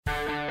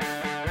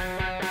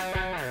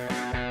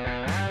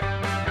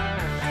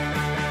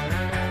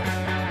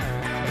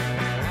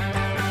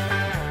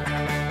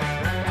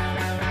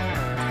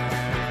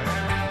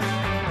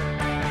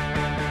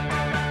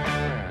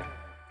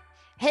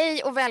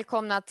och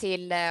välkomna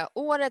till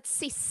årets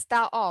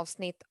sista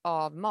avsnitt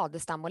av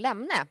Madestam och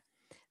Lämne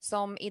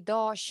som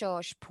idag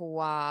körs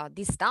på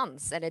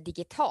distans eller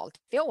digitalt.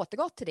 Vi har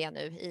återgått till det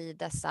nu i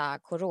dessa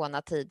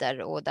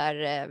coronatider och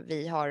där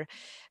vi har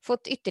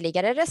fått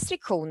ytterligare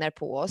restriktioner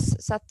på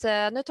oss. Så att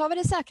nu tar vi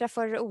det säkra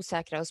för det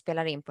osäkra och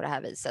spelar in på det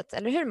här viset.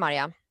 Eller hur,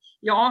 Maria?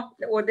 Ja,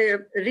 och det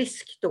är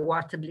risk då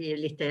att det blir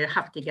lite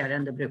hattigare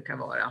än det brukar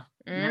vara.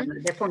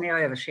 Men det får ni ha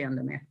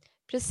överseende med.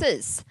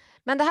 Precis.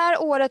 Men det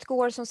här året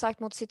går som sagt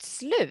mot sitt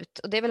slut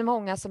och det är väl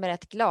många som är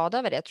rätt glada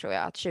över det, tror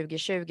jag, att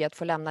 2020 att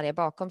få lämna det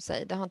bakom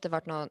sig. Det har inte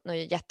varit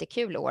något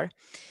jättekul år.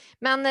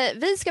 Men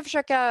vi ska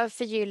försöka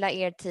förgylla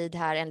er tid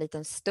här en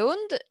liten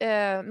stund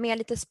med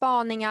lite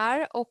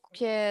spaningar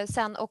och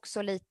sen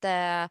också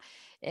lite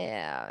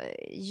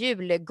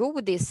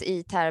julgodis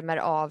i termer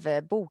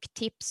av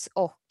boktips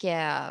och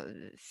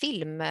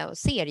film- och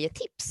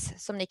serietips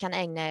som ni kan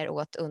ägna er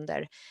åt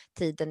under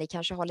tiden ni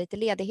kanske har lite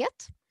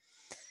ledighet.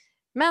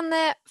 Men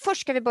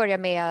först ska vi börja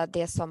med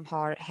det som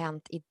har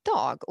hänt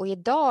idag. Och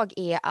idag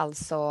är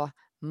alltså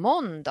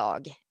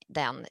måndag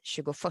den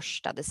 21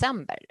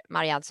 december.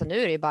 Maria, alltså nu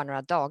är det ju bara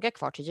några dagar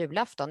kvar till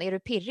julafton. Är du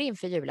pirrig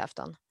inför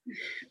julafton?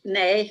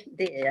 Nej,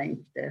 det är jag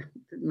inte.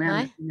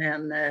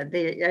 Men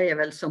jag är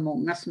väl så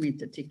många som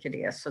inte tycker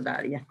det är så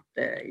där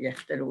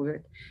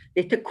jätteroligt.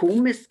 Lite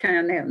komiskt kan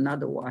jag nämna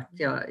då att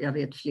jag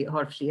vet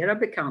har flera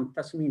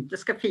bekanta som inte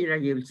ska fira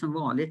jul som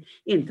vanligt.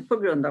 Inte på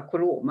grund av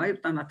corona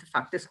utan att det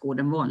faktiskt går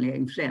den vanliga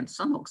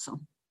influensan också.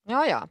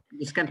 Ja.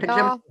 Vi ska inte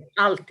glömma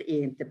allt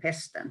är inte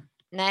pesten.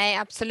 Nej,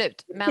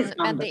 absolut.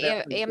 Men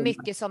det är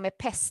mycket som är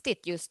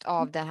pestigt just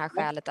av det här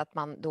skälet att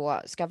man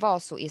då ska vara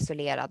så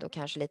isolerad och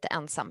kanske lite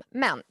ensam.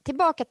 Men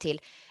tillbaka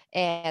till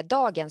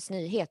dagens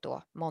nyhet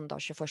då, måndag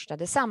 21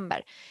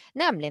 december.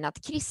 Nämligen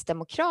att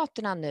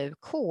Kristdemokraterna nu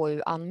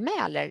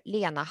KU-anmäler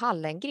Lena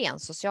Hallengren,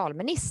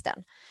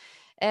 socialministern.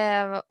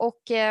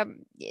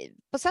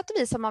 På sätt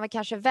och vis har man väl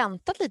kanske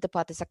väntat lite på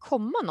att det ska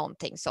komma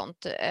någonting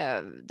sånt.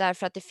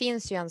 Därför att det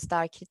finns ju en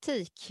stark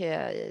kritik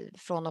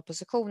från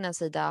oppositionens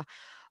sida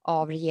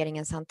av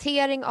regeringens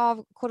hantering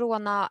av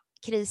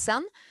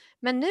coronakrisen.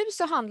 Men nu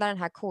så handlar den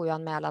här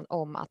KU-anmälan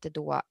om att det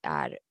då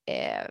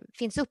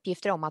finns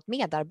uppgifter om att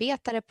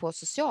medarbetare på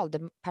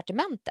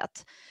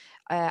Socialdepartementet,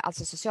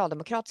 alltså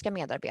socialdemokratiska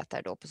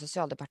medarbetare då på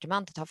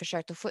Socialdepartementet, har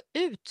försökt att få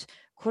ut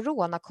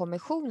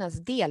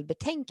Coronakommissionens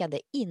delbetänkande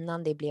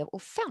innan det blev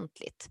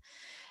offentligt.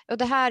 Och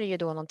det här är ju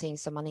då någonting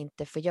som man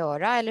inte får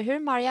göra, eller hur,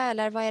 Maria?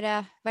 Eller vad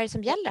är det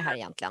som gäller här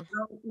egentligen?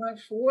 Man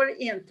får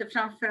inte,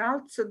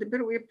 framförallt så det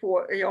beror ju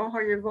på, jag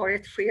har ju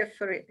varit chef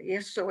för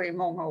ESO i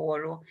många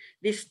år och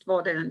visst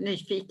var det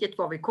nyfiket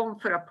vad vi kom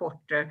för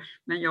rapporter,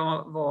 men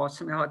jag var,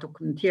 som jag har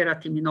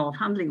dokumenterat i min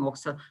avhandling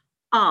också,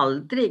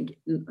 aldrig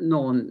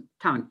någon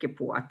tanke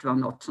på att det var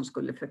något som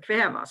skulle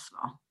förkvävas,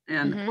 va?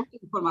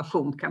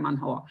 Information kan man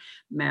ha,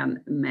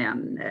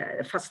 men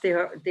fast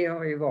det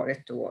har ju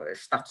varit då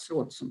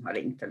statsråd som har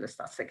ringt eller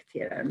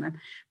statssekreterare,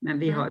 men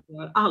det har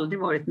aldrig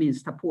varit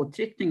minsta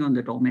påtryckning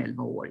under de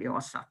 11 år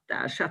jag satt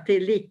där, så att det är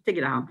lite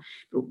grann,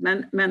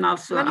 men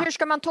hur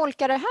ska man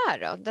tolka det här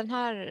då? Den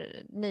här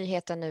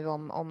nyheten nu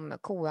om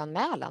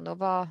KU-anmälan och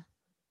vad?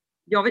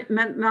 Ja,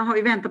 men man har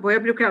ju väntat på,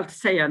 jag brukar alltid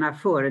säga när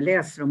jag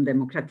föreläser om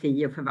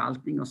demokrati och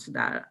förvaltning och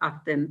sådär,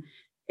 att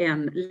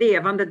en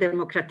levande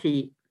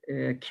demokrati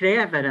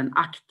kräver en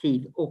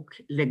aktiv och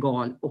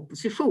legal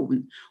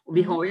opposition. Och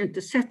vi har ju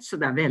inte sett så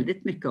där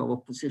väldigt mycket av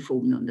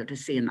opposition under det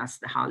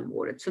senaste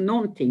halvåret. Så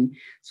någonting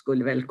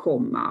skulle väl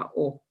komma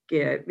och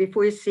vi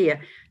får ju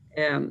se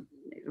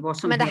vad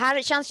som... Men det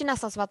här känns ju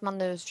nästan som att man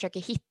nu försöker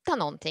hitta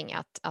någonting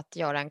att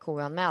göra en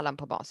KU-anmälan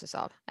på basis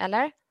av,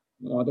 eller?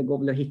 Ja, det går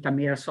väl att hitta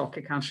mer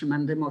saker kanske,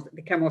 men det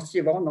måste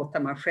ju vara något där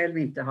man själv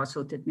inte har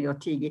suttit med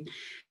och tigit.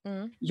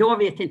 Jag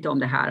vet inte om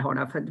det här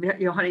har,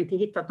 för jag har inte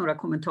hittat några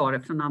kommentarer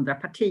från andra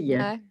partier.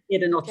 Nej, är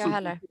det något som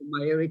får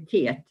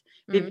majoritet?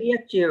 Vi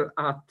vet ju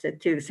att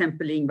till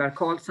exempel Ingvar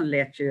Carlsson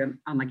lät ju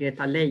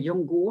Anna-Greta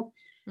Leijon gå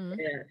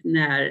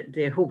när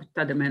det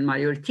hotade med en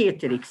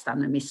majoritet i riksdagen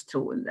med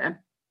misstroende.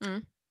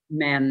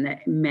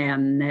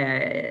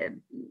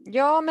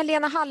 Ja, men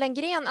Lena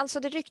Hallengren, alltså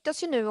det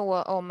ryktas ju nu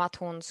om att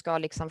hon ska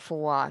liksom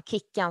få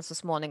kickan så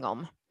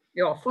småningom.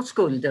 Ja, få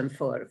skulden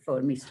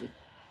för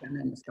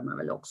misslyckanden ska man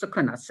väl också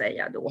kunna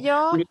säga då.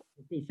 Ja. Hon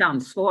är inte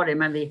ansvarig,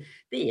 men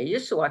det är ju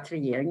så att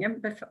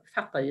regeringen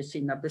fattar ju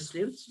sina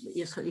beslut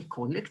i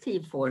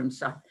kollektiv form.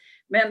 Så att,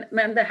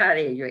 men det här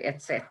är ju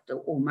ett sätt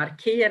att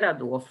markera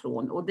då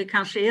från, och det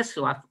kanske är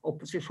så att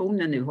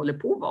oppositionen nu håller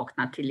på att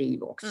vakna till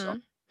liv också.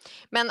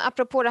 Men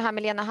apropå det här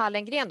med Lena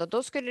Hallengren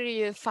då skulle det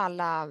ju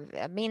falla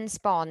min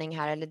spaning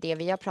här, eller det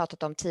vi har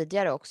pratat om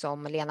tidigare också,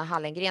 om Lena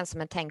Hallengren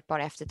som en tänkbar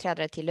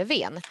efterträdare till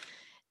Löfven.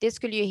 Det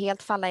skulle ju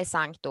helt falla i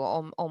sank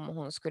då om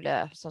hon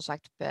skulle som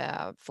sagt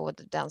få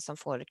den som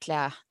får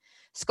klä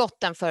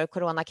skotten för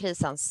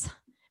coronakrisens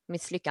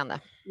misslyckande.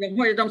 Jag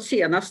har ju de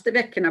senaste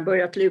veckorna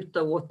börjat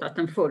luta åt att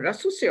den förra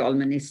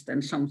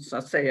socialministern som så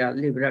att säga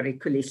lurar i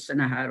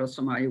kulisserna här och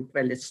som har gjort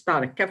väldigt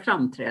starka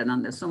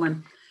framträdanden som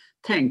en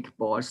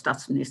tänkbar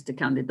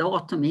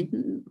statsministerkandidat, och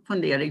min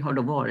fundering har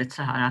då varit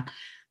så här att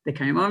det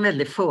kan ju vara en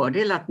väldig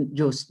fördel att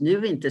just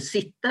nu inte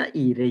sitta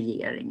i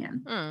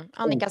regeringen.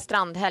 Annika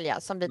Strandhäll,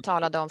 som vi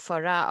talade om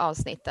förra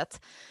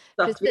avsnittet.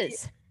 Så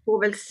Precis. Vi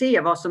får väl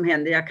se vad som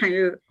händer. Jag kan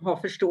ju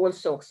ha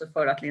förståelse också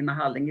för att Lena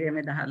Hallengren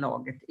i det här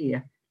laget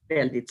är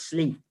väldigt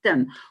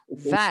sliten.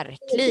 Och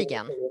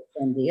verkligen.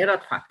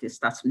 Funderat faktiskt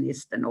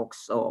statsministern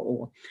också.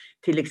 Och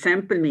till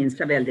exempel minns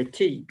jag väldigt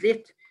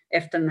tydligt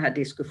efter den här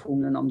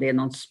diskussionen om det är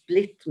någon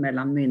split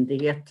mellan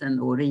myndigheten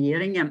och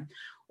regeringen.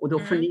 Och då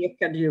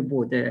förnekade ju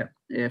både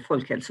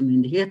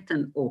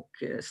Folkhälsomyndigheten och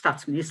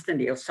statsministern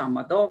det, och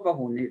samma dag var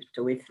hon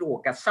ute och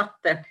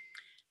ifrågasatte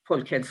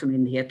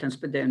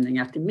Folkhälsomyndighetens bedömning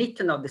att i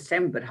mitten av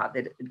december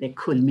hade det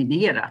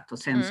kulminerat och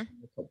sen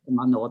skulle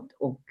man nådd,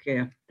 och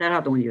där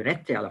hade hon ju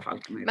rätt i alla fall.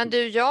 Men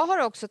du, jag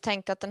har också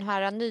tänkt att den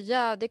här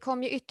nya, det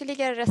kom ju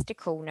ytterligare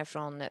restriktioner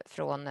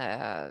från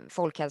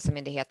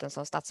Folkhälsomyndigheten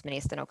som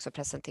statsministern också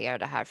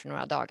presenterade här för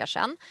några dagar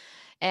sedan.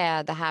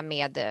 Det här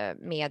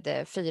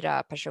med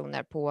 4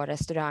 personer på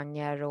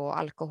restauranger och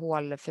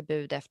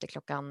alkoholförbud efter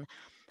klockan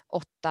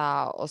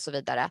 8 och så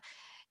vidare.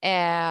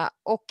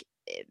 Och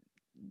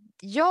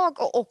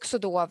jag också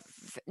då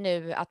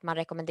nu att man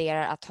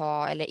rekommenderar att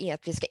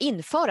att vi ska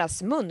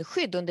införas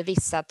munskydd under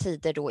vissa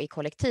tider då i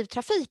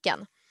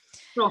kollektivtrafiken.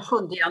 Från 7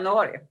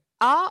 januari.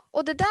 Ja,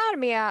 och det där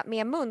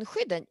med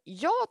munskydden,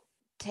 jag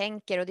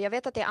tänker, och jag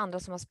vet att det är andra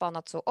som har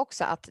spanat så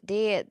också, att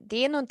det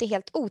är nog inte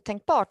helt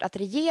otänkbart att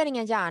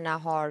regeringen gärna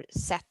har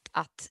sett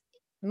att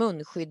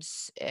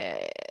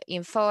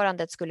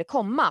munskyddsinförandet skulle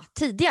komma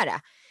tidigare,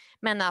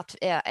 men att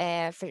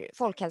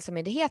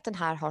Folkhälsomyndigheten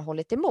här har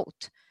hållit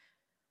emot.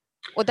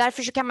 Och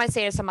därför så kan man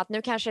se det som att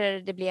nu kanske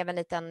det blev en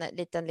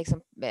liten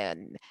liksom,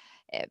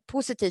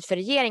 positivt för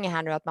regeringen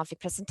här nu att man fick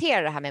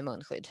presentera det här med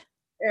munskydd.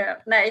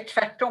 Nej,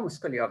 tvärtom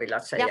skulle jag vilja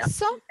säga.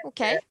 Jaså,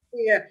 okej.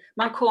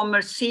 Man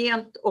kommer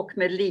sent och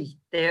med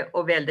lite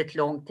och väldigt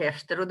långt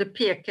efter, och det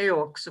pekar ju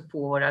också på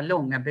våra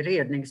långa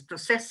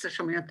beredningsprocesser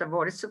som ju inte har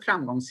varit så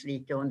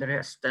framgångsrika under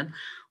hösten,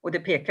 och det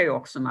pekar ju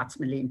också Mats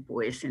Melin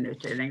på i sin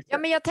utredning. Ja,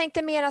 men jag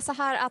tänkte mera så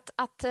här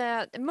att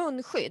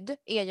munskydd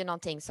är ju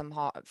någonting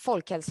som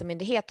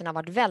Folkhälsomyndigheten har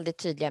varit väldigt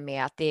tydliga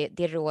med att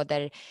det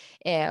råder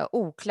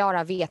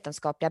oklara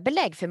vetenskapliga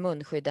belägg för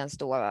munskyddens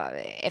då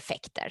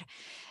effekter.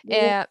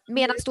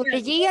 Medan då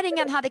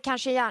regeringen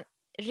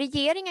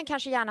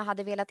kanske gärna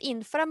hade velat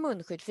införa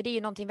munskydd, för det är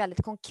ju någonting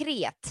väldigt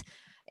konkret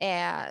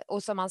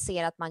och som man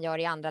ser att man gör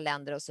i andra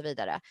länder och så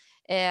vidare.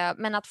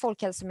 Men att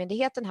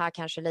Folkhälsomyndigheten här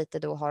kanske lite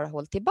då har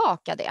hållit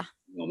tillbaka det.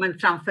 Ja, men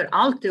framför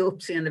allt det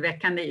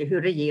uppseendeväckande är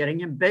hur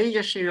regeringen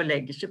böjer sig och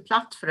lägger sig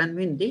platt för en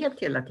myndighet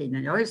hela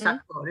tiden. Jag har ju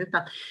sagt förut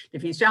att det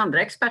finns ju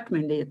andra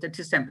expertmyndigheter,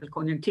 till exempel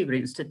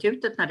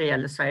Konjunkturinstitutet när det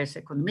gäller Sveriges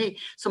ekonomi,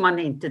 som man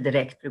inte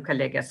direkt brukar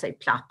lägga sig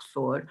platt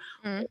för.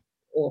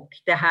 Och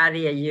det här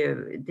är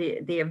ju,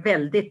 det är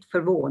väldigt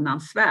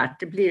förvånansvärt.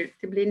 Det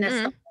blir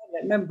nästan.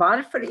 Men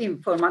varför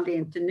inför man det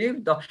inte nu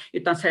då?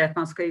 Utan säger att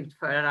man ska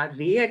utföra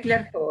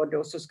regler för det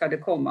och så ska det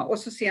komma. Och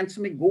så sent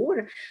som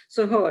igår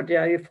så hörde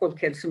jag ju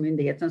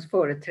Folkhälsomyndighetens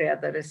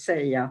företrädare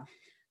säga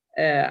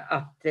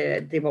att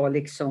det var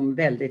liksom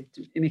väldigt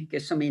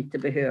mycket som inte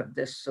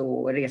behövdes,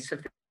 och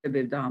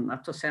reseförbud och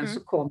annat. Och sen så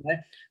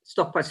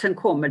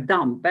kommer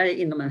Damberg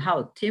inom en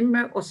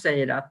halvtimme och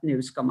säger att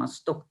nu ska man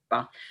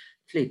stoppa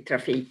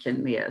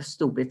flygtrafiken med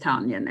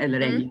Storbritannien,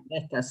 eller England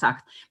rättare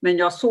sagt. Men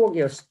jag såg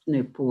just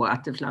nu på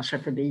att det flashar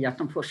förbi att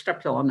de första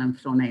planen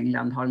från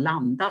England har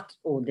landat,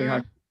 och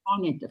det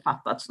har inte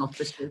fattats något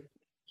beslut.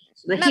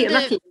 Så det hela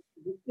tiden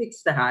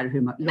uttrycks det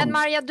här. Men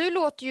Maria, du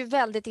låter ju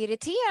väldigt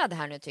irriterad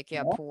här nu tycker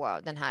jag på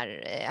den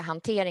här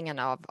hanteringen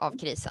av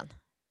krisen.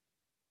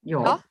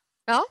 Ja.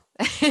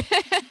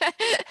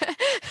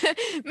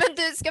 Men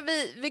du, ska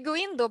vi gå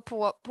in då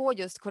på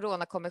just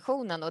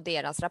Coronakommissionen och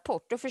deras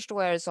rapport? Då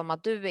förstår jag det som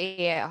att du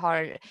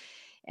har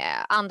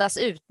andas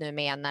ut nu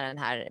med den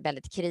här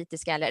väldigt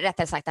kritiska, eller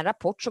rättare sagt en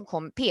rapport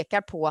som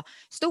pekar på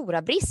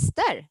stora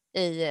brister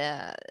i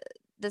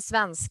det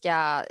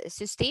svenska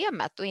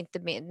systemet, och inte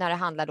när det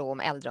handlar då om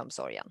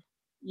äldreomsorgen.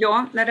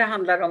 Ja, när det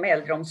handlar om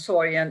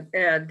äldreomsorgen,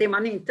 det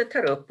man inte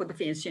tar upp, och det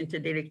finns ju inte i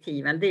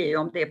direktiven, det är ju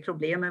om det är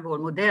problem med vår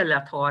modell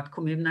att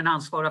kommunerna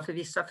ansvarar för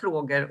vissa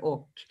frågor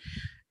och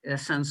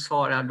sen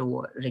svarar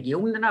då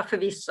regionerna för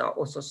vissa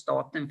och så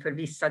staten för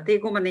vissa. Det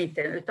går man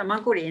inte, utan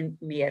man går in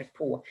mer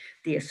på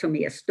det som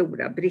är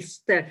stora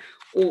brister.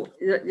 Och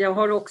jag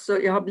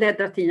har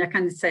bläddrat in, jag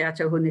kan inte säga att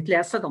jag har hunnit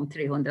läsa de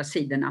 300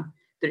 sidorna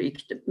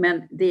drygt,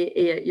 men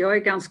jag är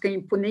ganska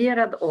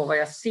imponerad av vad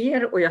jag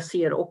ser, och jag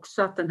ser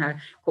också att den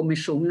här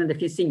kommissionen, det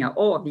finns inga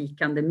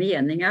avvikande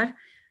meningar.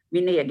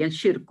 Min egen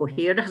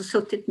kyrkoherde har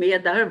suttit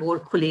med där, vår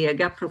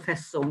kollega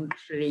professorn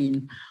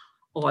Shirin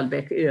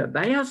Ahlbeck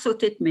Öberg har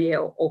suttit med,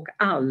 och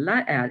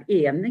alla är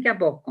eniga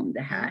bakom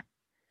det här.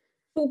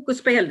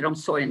 Fokus på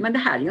äldreomsorgen, men det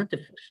här är ju inte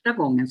första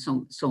gången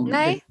som det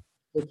är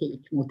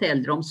kritik mot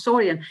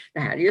äldreomsorgen. Det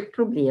här är ju ett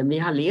problem vi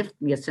har levt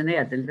med sedan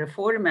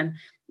ädelreformen,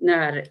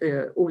 när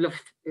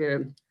Olof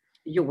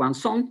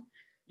Johansson,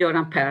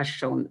 Göran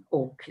Persson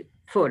och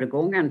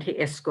föregångaren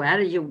till SKR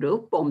gjorde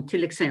upp om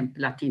till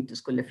exempel att det inte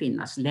skulle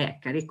finnas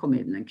läkare i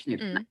kommunen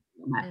knutna.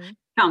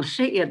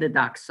 kanske är det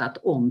dags att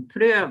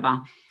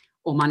ompröva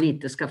om man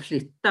inte ska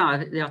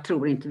flytta. Jag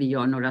tror inte vi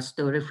gör några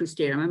större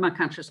justeringar, men man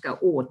kanske ska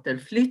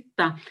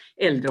återflytta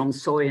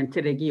äldreomsorgen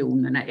till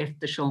regionerna,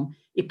 eftersom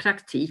i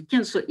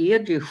praktiken så är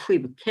det ju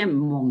sjukhem,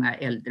 många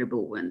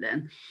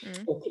äldreboenden.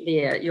 Och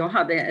jag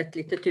hade ett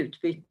litet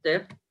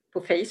utbyte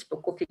på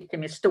Facebook och fick till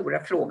min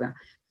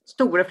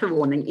stora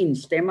förvåning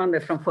instämmande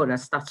från förra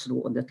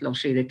statsrådet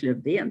Lars-Erik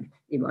Lövdén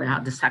i vad jag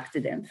hade sagt i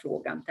den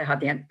frågan. Det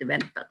hade jag inte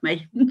väntat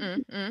mig.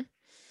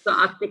 Så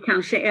att det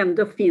kanske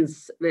ändå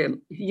finns,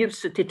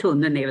 ljuset i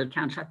tunneln är väl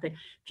kanske att det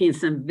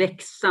finns en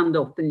växande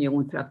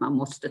opinion för att man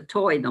måste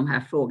ta i de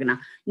här frågorna.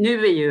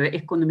 Nu är ju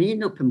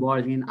ekonomin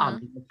uppenbarligen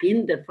aldrig ett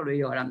hinder för att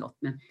göra något,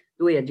 men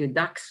då är det ju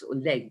dags att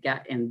lägga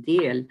en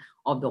del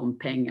av de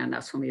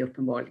pengarna som vi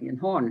uppenbarligen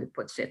har nu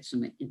på ett sätt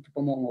som inte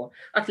på många år,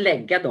 att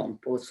lägga dem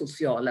på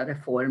sociala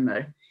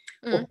reformer.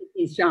 Och det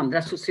finns ju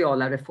andra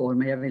sociala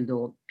reformer. Jag vill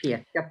då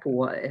peka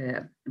på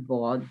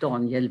vad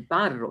Daniel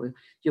Barr och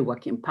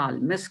Joakim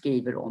Palme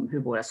skriver om hur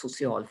våra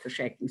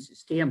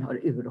socialförsäkringssystem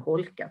har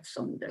urholkats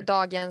under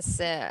dagens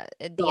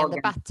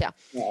DN-debatt.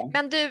 Ja.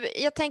 Men du,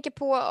 jag tänker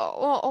på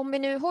om vi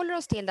nu håller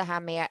oss till det här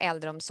med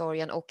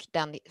äldreomsorgen och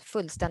den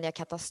fullständiga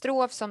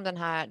katastrof som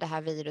det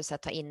här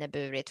viruset har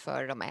inneburit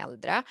för de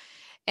äldre.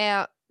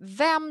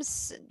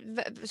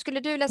 Skulle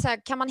du vilja säga,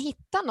 kan man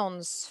hitta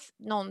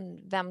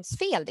vems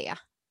fel det är?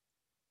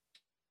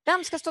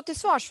 Vem ska stå till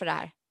svars för det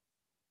här?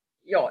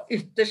 Ja,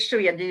 ytterst så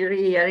är det ju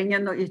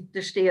regeringen och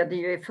ytterst är det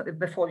ju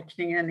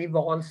befolkningen i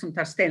val som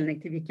tar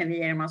ställning till vilken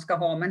regering man ska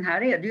ha. Men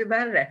här är det ju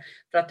värre,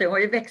 för att det har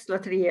ju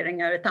växlat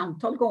regeringar ett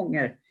antal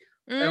gånger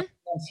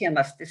de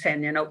senaste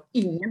decennierna och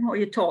ingen har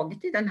ju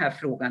tagit i den här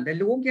frågan. Det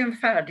låg ju en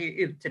färdig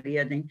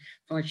utredning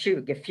från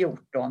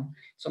 2014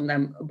 som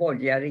den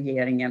borgerliga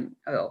regeringen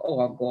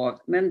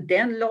avgav. Men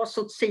den lades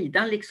åt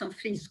sidan, liksom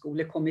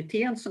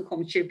friskolekommittén som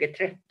kom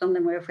 2013,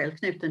 den var jag själv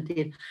knuten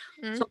till,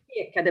 som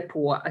pekade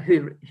på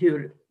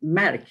hur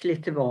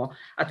märkligt det var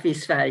att vi i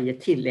Sverige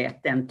tillät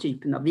den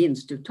typen av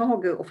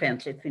vinstuttag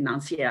offentligt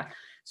finansierat.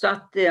 Så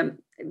att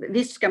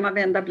visst ska man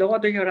vända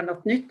blad och göra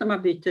något nytt när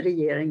man byter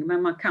regering,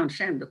 men man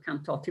kanske ändå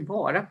kan ta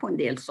tillvara på en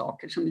del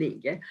saker som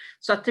ligger.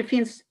 Så att det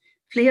finns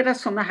flera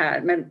sådana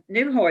här, men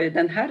nu har ju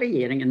den här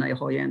regeringen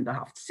har ju ändå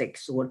haft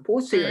 6 år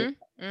på sig.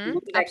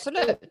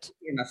 Absolut.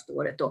 Senaste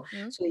året då,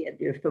 så är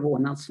det ju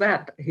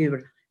förvånansvärt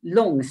hur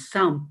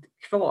långsamt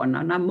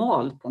kvarnarna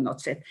mal på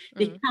något sätt.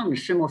 Vi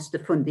kanske måste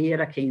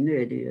fundera kring,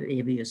 nu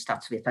är vi ju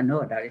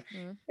statsvetarnördar,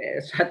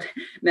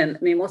 men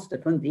vi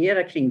måste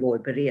fundera kring vår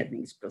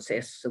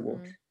beredningsprocess och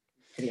vårt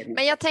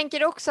Men jag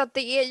tänker också att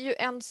det är ju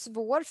en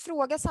svår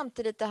fråga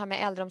samtidigt det här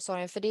med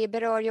äldreomsorgen, för det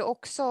berör ju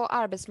också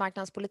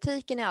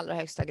arbetsmarknadspolitiken i allra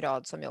högsta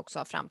grad, som ju också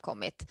har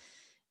framkommit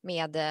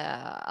med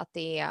att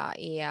det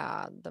är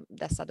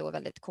dessa då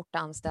väldigt korta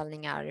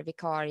anställningar,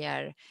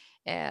 vikarier,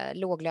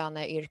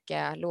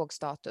 låglöneyrke, låg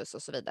status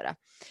och så vidare.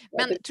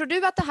 Men tror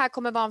du att det här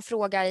kommer vara en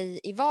fråga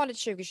i valet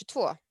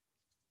 2022?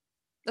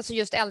 Alltså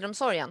just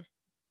äldreomsorgen?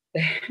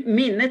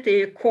 Minnet är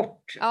ju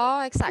kort.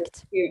 Ja,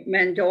 exakt.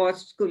 Men jag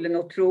skulle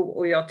nog tro,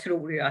 och jag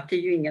tror ju att det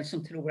är ju ingen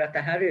som tror att det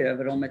här är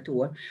över om ett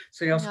år.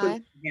 Så jag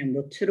skulle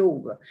ändå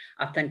tro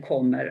att den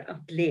kommer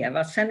att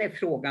leva. Sen är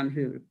frågan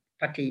hur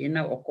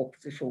partierna och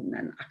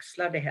oppositionen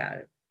axlar det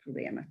här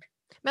problemet.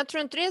 Men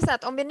tror inte det är så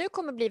att om vi nu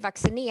kommer bli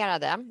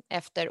vaccinerade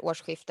efter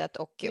årsskiftet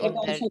och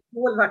de som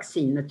får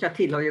vaccinet, jag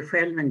tillhör ju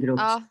själv en grupp.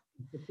 Ja.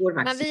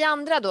 Men vi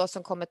andra då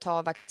som kommer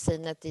ta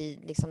vaccinet i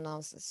liksom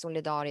någon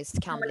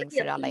solidarisk handling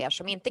för alla er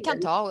som inte kan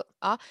ta.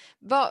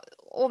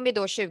 Om vi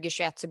då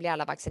 2021 så blir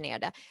alla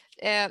vaccinerade.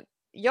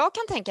 Jag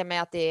kan tänka mig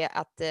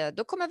att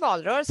då kommer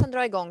valrörelsen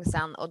dra igång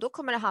sen och då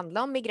kommer det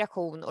handla om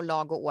migration och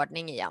lag och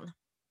ordning igen.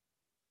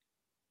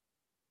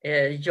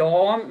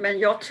 Ja, men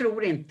jag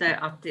tror inte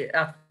att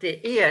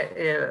det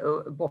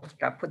är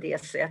borta på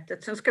det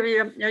sättet. Sen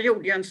jag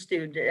gjorde en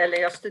studie, eller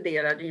jag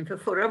studerade inför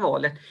förra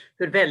valet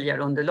hur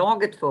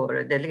väljarunderlaget för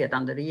det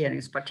ledande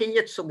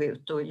regeringspartiet såg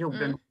ut och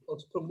gjorde en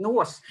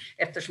prognos.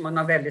 Eftersom man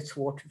har väldigt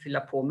svårt att fylla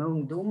på med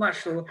ungdomar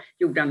så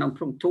gjorde han en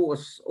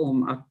prognos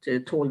om att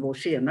 12 år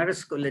senare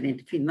skulle det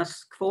inte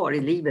finnas kvar i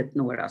livet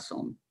några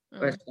som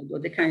röstade.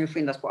 Och det kan ju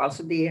skyndas på.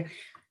 Alltså det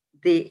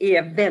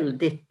är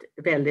väldigt,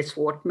 väldigt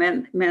svårt.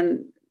 Men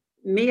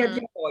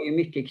media har ju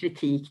mycket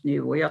kritik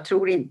nu och jag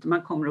tror inte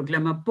man kommer att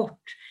glömma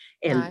bort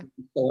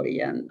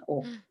äldreomsorgen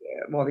och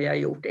vad vi har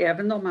gjort,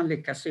 även om man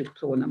lyckas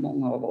utplåna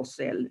många av oss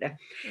äldre.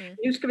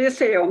 Nu ska vi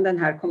säga om den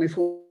här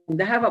kommissionen,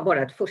 det här var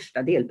bara ett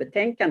första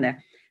delbetänkande.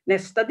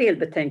 Nästa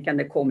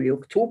delbetänkande kommer i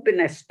oktober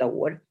nästa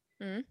år.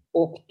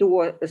 Och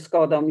då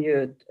ska de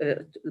ju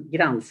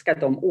granska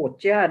de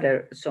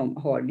åtgärder som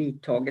har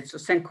vidtagits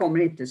och sen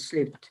kommer inte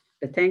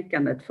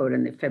slutbetänkandet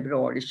förrän i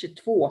februari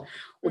 22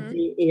 och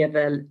det är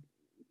väl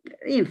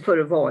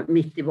inför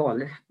mitt i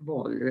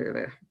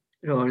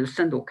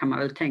valrörelsen då kan man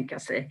väl tänka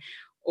sig.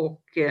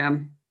 Och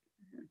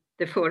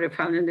det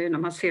förefaller nu när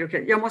man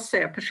ser. Jag måste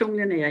säga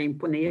personligen är jag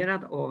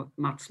imponerad av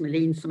Mats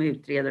Melin som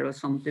utredare, och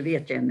som du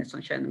vet Jenny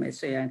som känner mig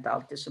så är jag inte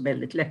alltid så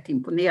väldigt lätt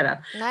imponerad.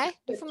 Nej,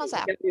 det får man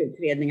säga.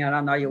 Utredningar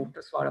han har gjort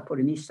och svara på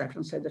remisser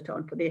från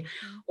Södertörn på det.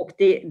 Och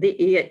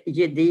det är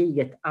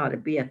gediget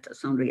arbete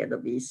som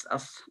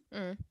redovisas.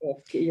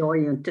 Och jag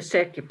är ju inte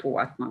säker på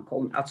att man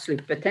kommer att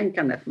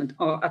slutbetänkandet, men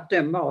att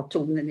döma av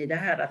tonen i det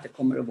här att det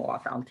kommer att vara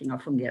att allting har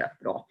fungerat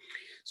bra.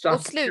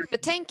 Och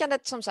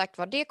slutbetänkandet som sagt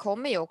var, det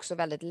kommer ju också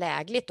väldigt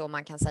lägligt om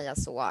man kan säga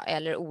så,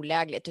 eller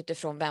olägligt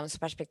utifrån vems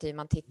perspektiv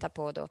man tittar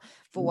på då,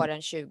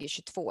 våren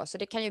 2022. Så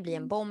det kan ju bli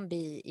en bomb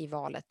i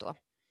valet då.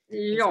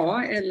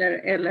 Ja,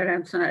 eller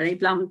en sån här,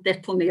 ibland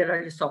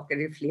detonerar ju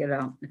saker i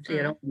flera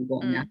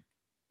omgångar.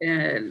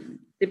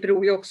 Det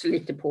beror ju också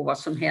lite på vad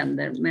som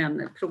händer,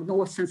 men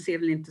prognosen ser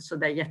väl inte så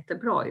där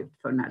jättebra ut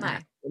för när det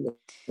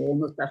är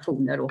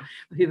mutationer och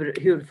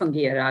hur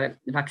fungerar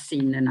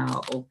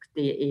vaccinerna, och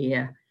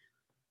det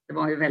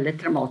var ju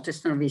väldigt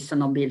dramatiskt när de visade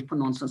någon bild på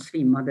någon som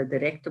svimmade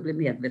direkt och blev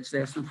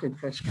medvetslös som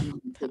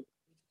sjuksköterskan.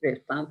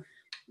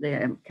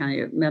 Det kan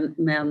ju, Men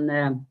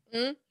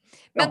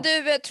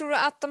du, tror du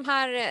att de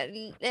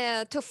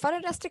här tuffare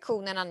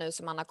restriktionerna nu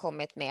som man har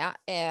kommit med,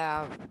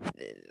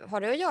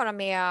 har det att göra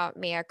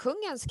med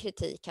kungens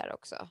kritik här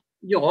också?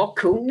 Ja,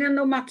 kungen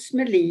och Mats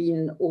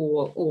Melin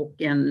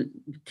och en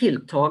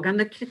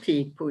tilltagande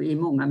kritik i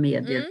många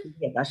medier på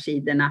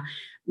ledarsidorna.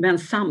 Men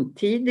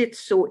samtidigt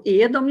så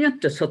är de ju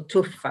inte så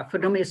tuffa, för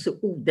de är så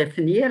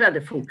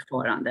odefinierade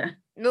fortfarande.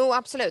 Jo,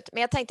 absolut.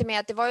 Men jag tänkte med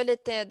att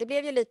det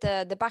blev ju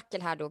lite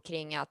debacle här då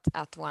kring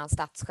att vår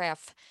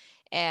statschef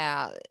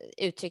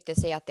uttryckte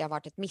sig att det har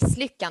varit ett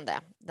misslyckande,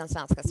 den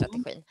svenska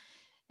strategin.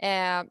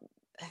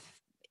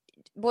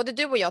 Både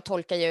du och jag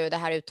tolkar ju det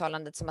här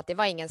uttalandet som att det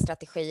var ingen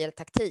strategi eller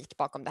taktik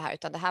bakom det här,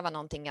 utan det här var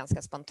någonting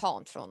ganska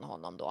spontant från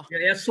honom då.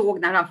 Jag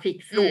såg när han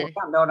fick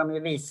frågan, det har de ju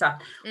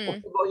visat. Och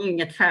det var ju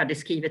inget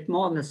färdigskrivet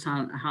manus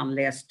han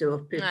läste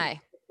upp.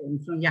 Nej.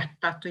 Från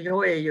hjärtat, och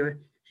jag är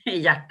ju i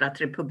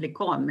hjärtat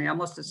republikan, men jag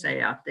måste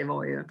säga att det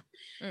var ju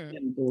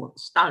ändå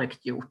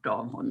starkt gjort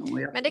av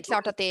honom. Men det är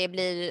klart att det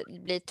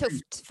blir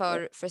tufft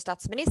för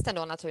statsministern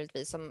då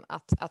naturligtvis, som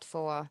att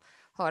få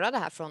höra det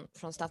här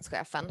från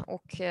statschefen,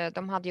 och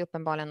de hade ju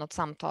uppenbarligen något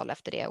samtal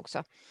efter det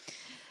också.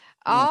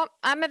 Ja,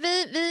 men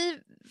vi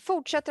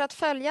fortsätter att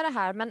följa det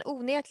här, men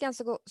onekligen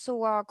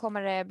så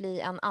kommer det bli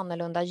en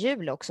annorlunda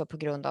jul också på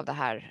grund av det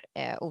här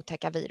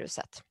otäcka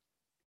viruset.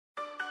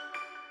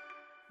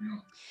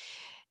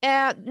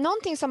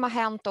 Någonting som har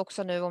hänt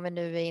också nu, om vi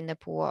nu är inne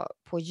på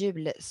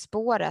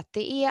julspåret,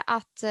 det är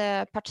att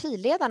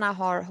partiledarna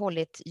har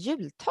hållit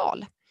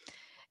jultal.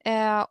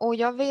 Och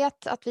jag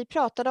vet att vi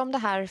pratade om det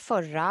här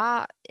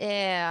förra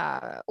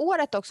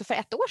året också, för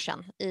 1 år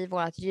sedan i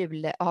vårt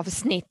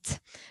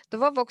julavsnitt. Då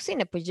var vi också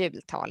inne på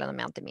jultalen om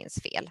jag inte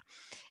minns fel.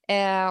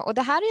 Och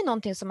det här är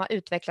någonting som har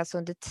utvecklats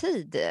under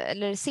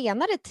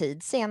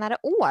senare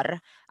år,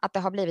 att det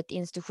har blivit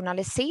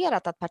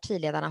institutionaliserat att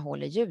partiledarna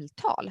håller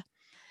jultal.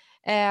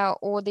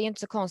 Och det är inte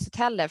så konstigt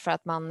heller, för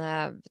att man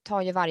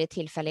tar ju varje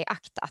tillfälle i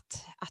akt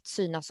att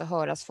synas och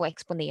höras, få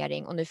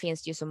exponering, och nu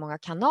finns det ju så många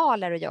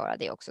kanaler att göra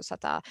det också, så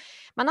att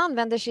man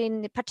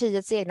använder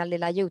partiets egna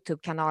lilla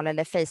YouTube-kanal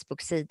eller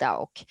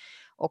Facebook-sida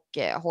och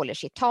håller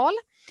sitt tal,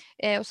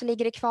 och så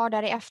ligger det kvar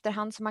där i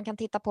efterhand som man kan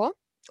titta på.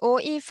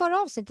 Och i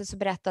förra avsnittet så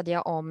berättade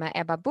jag om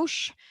Ebba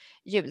Buschs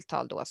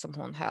jultal då, som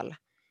hon höll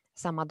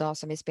samma dag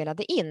som vi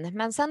spelade in.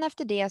 Men sen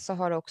efter det så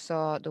har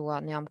också då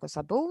Nyamko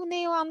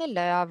Sabuni och Annie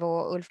Lööf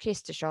och Ulf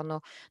Kristersson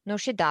och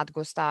Nooshi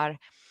Dadgostar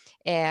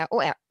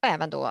och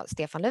även då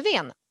Stefan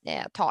Löfven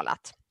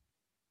talat.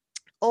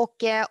 Och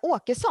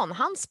Åkesson,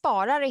 han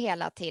sparar det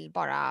hela till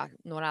bara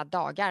några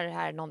dagar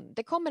här.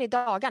 Det kommer i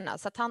dagarna,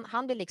 så att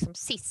han blir liksom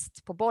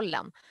sist på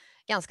bollen.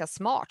 Ganska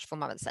smart får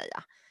man väl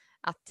säga,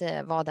 att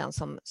vara den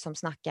som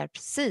snackar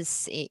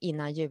precis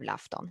innan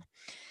julafton.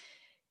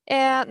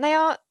 När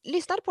jag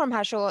lyssnade på de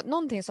här, så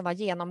någonting som var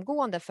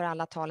genomgående för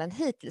alla talen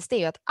hittills, det är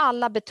ju att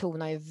alla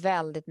betonar ju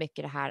väldigt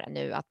mycket det här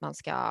nu, att man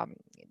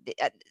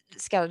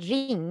ska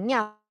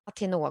ringa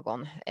till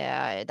någon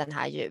den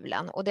här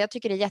julen. Och det jag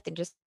tycker är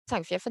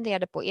jätteintressant, för jag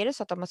funderade på, är det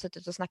så att de har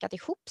suttit och snackat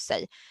ihop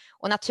sig?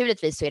 Och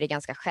naturligtvis så är det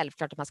ganska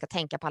självklart att man ska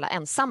tänka på alla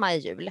ensamma i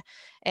jul.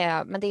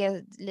 Men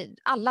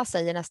alla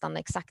säger nästan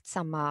exakt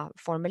samma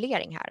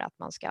formulering här, att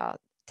man ska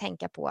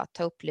tänka på att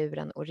ta upp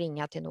luren och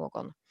ringa till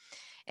någon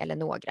eller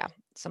några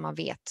som man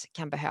vet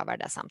kan behöva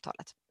det där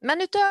samtalet.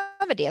 Men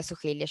utöver det så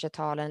skiljer sig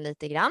talen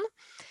lite grann.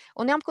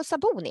 Och Nyamko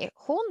Sabuni,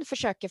 hon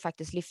försöker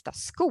faktiskt lyfta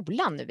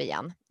skolan nu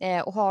igen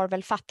och har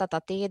väl fattat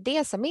att det är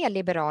det som är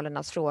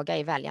Liberalernas fråga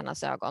i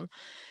väljarnas ögon.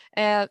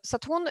 Så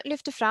att hon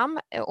lyfter fram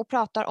och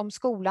pratar om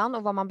skolan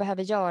och vad man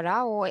behöver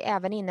göra, och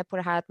även inne på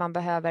det här att man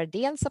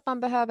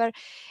behöver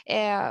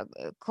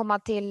komma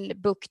till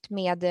bukt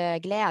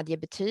med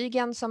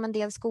glädjebetygen som en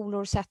del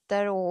skolor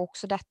sätter, och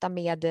också detta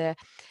med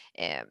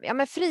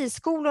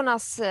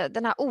friskolornas,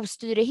 den här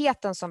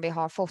ostyrigheten som vi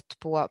har fått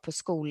på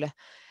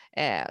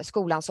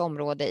skolans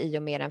område i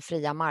och med den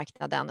fria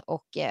marknaden,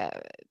 och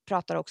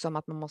pratar också om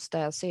att man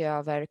måste se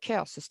över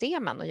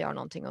kösystemen och göra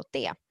någonting åt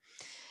det.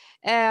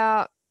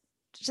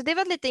 Så det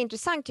var lite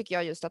intressant tycker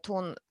jag, just att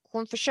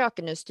hon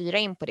försöker nu styra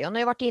in på det. Hon har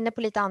ju varit inne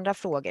på lite andra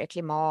frågor,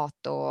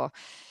 klimat och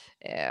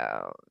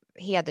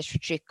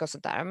hedersförtryck och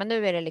sånt där. Men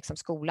nu är det liksom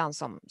skolan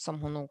som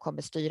hon nog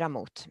kommer styra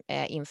mot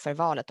inför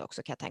valet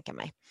också, kan jag tänka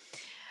mig.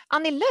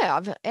 Annie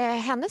Lööf,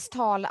 hennes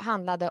tal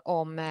handlade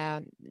om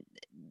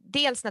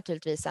dels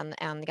naturligtvis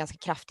en ganska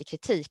kraftig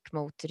kritik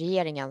mot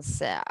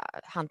regeringens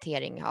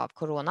hantering av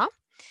corona.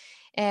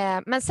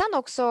 Men sen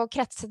också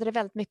kretsade det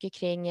väldigt mycket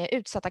kring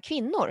utsatta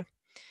kvinnor.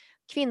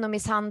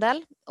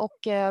 Kvinnomisshandel och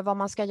vad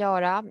man ska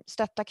göra,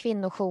 stötta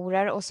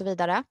kvinnojourer och så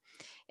vidare.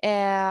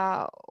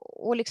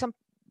 Och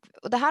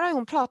det här har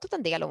hon pratat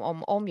en del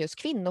om just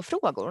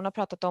kvinnofrågor. Hon har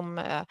pratat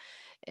om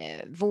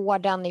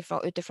vården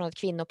utifrån ett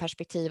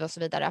kvinnoperspektiv och så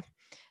vidare.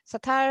 Så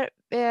att här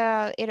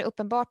är det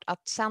uppenbart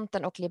att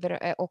Centern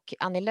och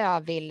Annie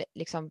Lööf vill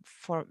liksom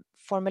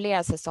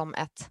formulera sig som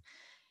ett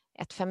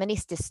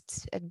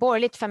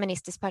borgerligt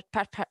feministiskt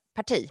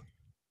parti.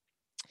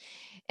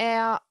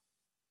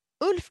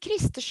 Ulf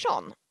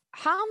Kristersson,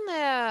 han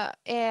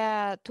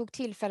tog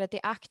tillfället i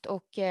akt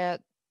och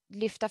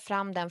lyfta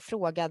fram den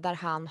fråga där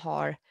han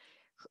har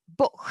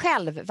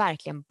själv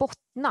verkligen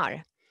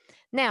bottnar,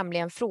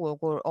 nämligen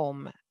frågor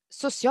om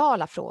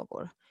sociala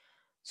frågor.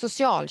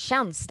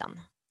 Socialtjänsten,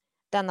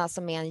 denna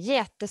som är en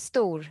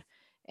jättestor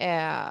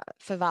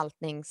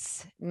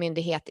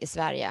förvaltningsmyndighet i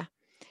Sverige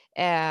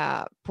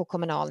på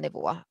kommunal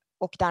nivå.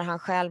 Och där han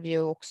själv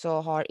ju också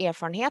har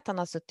erfarenhet. Han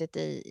har suttit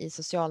i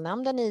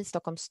socialnämnden i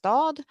Stockholms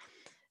stad.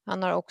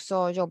 Han har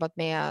också jobbat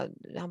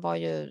han var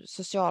ju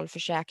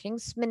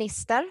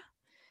socialförsäkringsminister.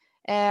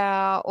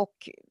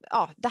 Och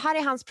ja, det här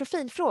är hans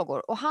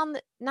profilfrågor. Och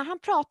när han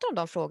pratar om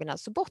de frågorna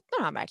så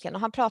bottnar han verkligen.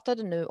 Och han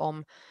pratade nu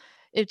om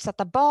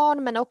utsatta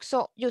barn, men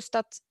också just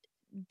att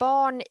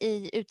barn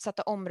i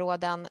utsatta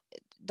områden,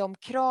 de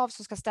krav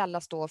som ska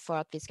ställas då för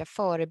att vi ska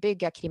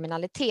förebygga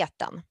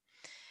kriminaliteten.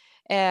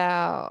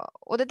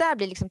 Och det där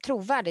blir liksom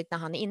trovärdigt när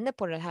han är inne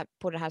på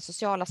det här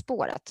sociala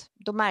spåret.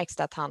 Då märks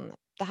det att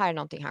det här är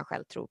någonting han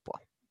själv tror på.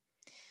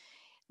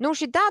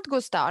 Nooshi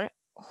Dadgostar,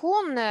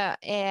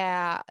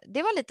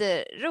 det var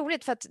lite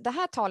roligt för att det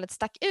här talet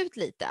stack ut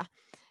lite.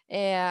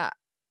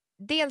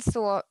 Dels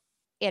så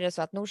är det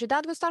så att Nooshi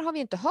Dadgostar har vi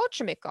inte hört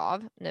så mycket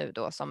av nu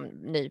då som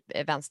ny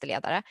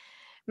vänsterledare.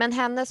 Men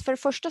för det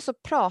första så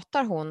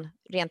pratar hon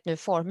rent nu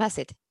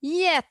formmässigt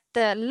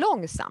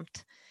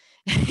jättelångsamt.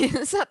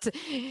 Så att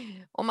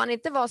om man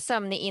inte var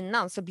sömnig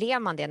innan så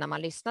blev man det när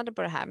man lyssnade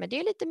på det här. Men det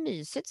är lite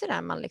mysigt så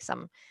där, man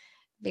liksom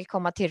vill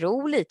komma till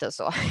ro lite och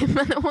så.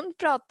 Men hon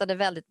pratade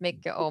väldigt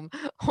mycket om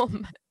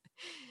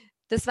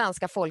det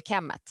svenska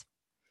folkhemmet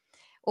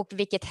och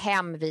vilket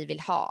hem vi vill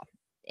ha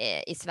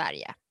i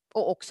Sverige,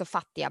 och också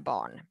fattiga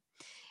barn.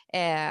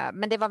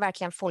 Men det var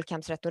verkligen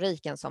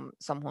folkhemsretoriken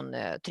som hon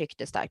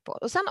tryckte starkt på.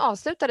 Och sen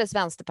avslutades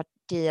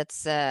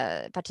Vänsterpartiets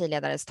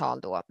partiledares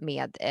tal då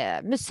med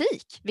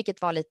musik,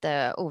 vilket var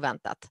lite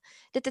oväntat.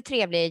 Lite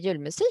trevlig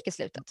julmusik i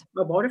slutet.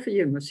 Vad var det för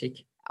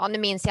julmusik? Ja, nu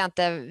minns jag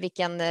inte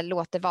vilken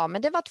låt det var,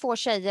 men det var 2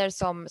 tjejer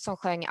som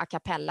sjöng a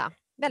cappella.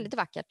 Väldigt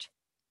vackert.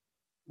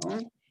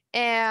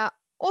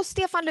 Och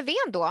Stefan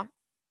Löfven då,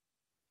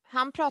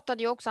 han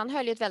pratade ju också, han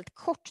höll ju ett väldigt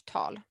kort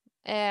tal.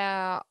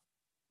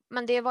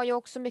 Men det var ju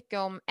också mycket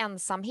om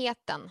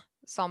ensamheten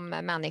som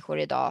människor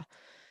idag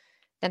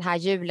den här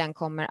julen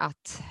kommer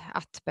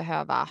att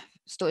behöva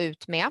stå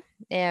ut med.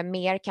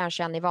 Mer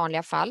kanske än i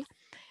vanliga fall.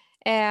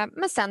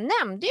 Men sen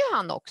nämnde ju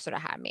han också det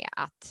här med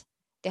att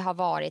det har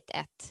varit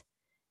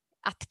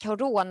att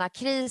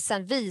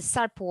coronakrisen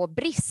visar på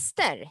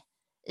brister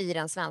i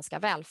den svenska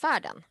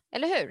välfärden.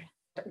 Eller hur?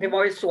 Det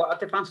var ju så att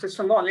det fanns ju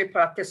som vanligt på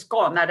att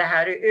när det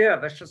här är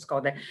över så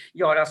ska det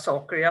göra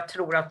saker. Jag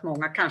tror att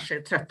många kanske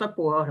är trötta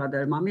på att höra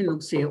det. Man vill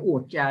nog se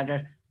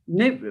åtgärder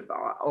nu.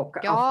 Va? Och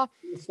ja,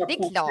 det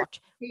är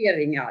klart.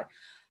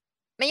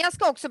 Men jag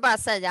ska också bara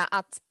säga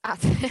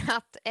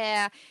att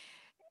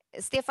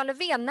Stefan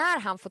Löfven, när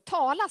han får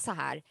tala så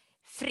här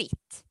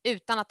fritt,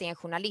 utan att det är en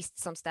journalist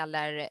som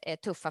ställer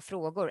tuffa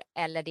frågor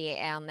eller det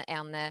är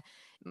en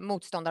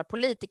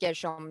motståndarpolitiker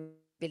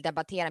som vill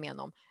debattera med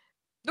honom,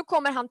 då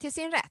kommer han till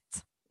sin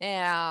rätt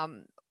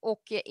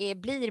och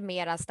blir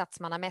mera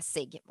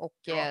statsmannamässig och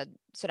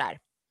sådär.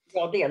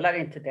 Jag delar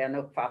inte den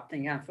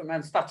uppfattningen, för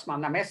en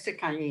statsmannamässig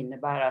kan ju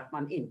innebära att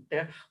man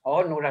inte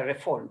har några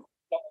reformförslag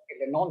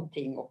eller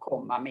någonting att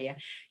komma med.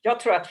 Jag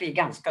tror att vi är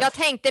ganska... Jag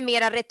tänkte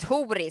mera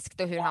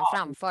retoriskt och hur han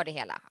framför det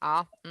hela.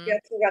 Ja.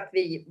 Jag tror att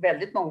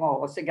väldigt många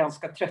av oss är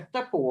ganska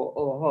trötta på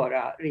att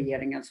höra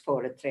regeringens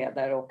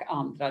företrädare och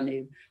andra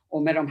nu,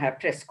 och med de här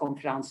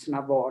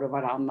presskonferenserna var och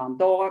varannan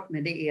dag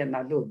med det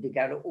ena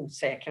luddigare och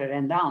osäkrare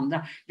än det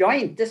andra. Jag är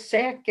inte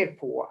säker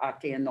på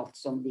att det är något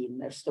som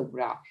vinner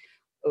stora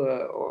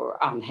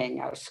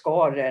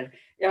anhängarskaror.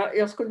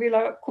 Jag skulle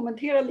vilja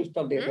kommentera lite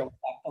av det du har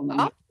sagt om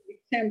det. Till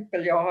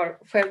exempel, jag har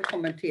själv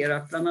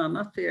kommenterat bland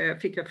annat,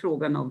 fick jag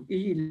frågan av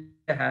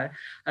YLE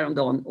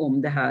häromdagen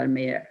om det här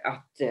med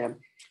att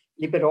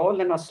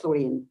Liberalerna slår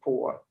in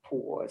på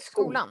på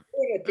Skolan.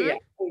 skolåret.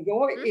 Och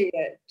jag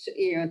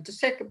är ju inte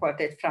säker på att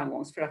det är ett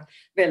framgångs, för att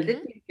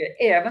väldigt mycket,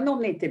 även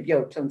om det inte är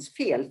Björklunds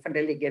fel, för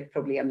det ligger ett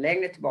problem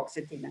längre tillbaka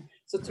i tiden,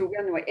 så tror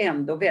jag nog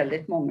ändå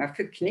väldigt många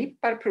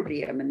förknippar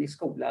problemen i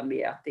skolan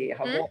med att det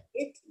har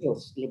varit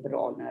just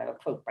Liberalerna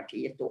och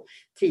Folkpartiet då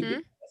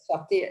tidigare. Så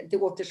att det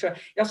återstår.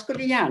 Jag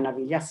skulle gärna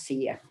vilja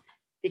se,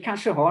 vi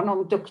kanske har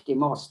någon duktig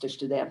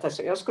masterstudent,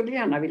 alltså jag skulle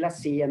gärna vilja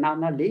se en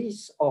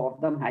analys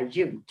av de här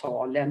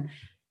ljudtalen,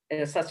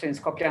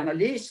 statsvetenskaplig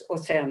analys, och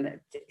sen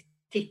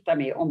titta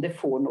med om det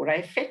får några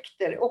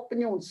effekter,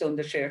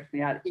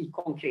 opinionsundersökningar i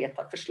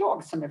konkreta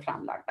förslag som är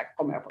framlagda,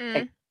 kommer jag på att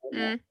tänka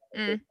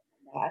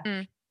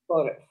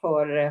på.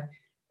 För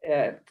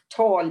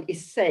tal i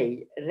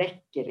sig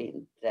räcker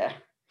inte.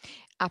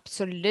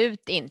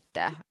 Absolut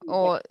inte.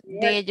 Och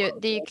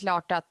det är ju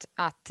klart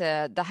att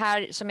det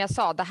här, som jag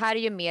sa, det här är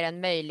ju mer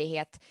en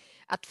möjlighet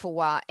att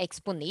få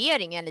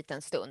exponering en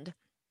liten stund.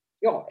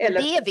 Ja,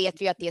 eller... Det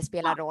vet vi att det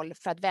spelar roll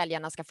för att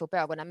väljarna ska få upp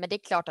ögonen. Men det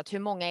är klart att hur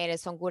många är det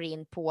som går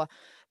in på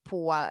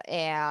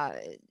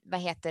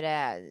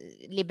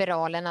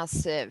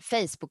Liberalernas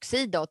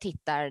Facebook-sida och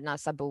tittar när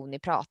Sabuni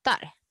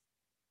pratar?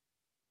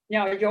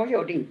 Ja, jag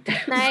gör det inte.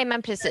 Nej,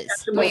 men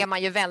precis. Då är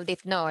man ju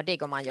väldigt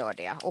nördig om man gör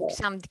det. Och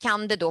sen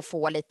kan det då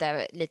få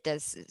lite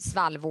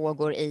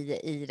svallvågor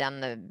i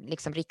den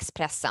liksom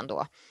rikspressen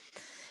då.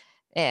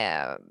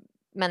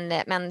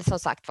 Men som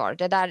sagt var,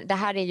 det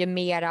här är ju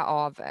mera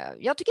av,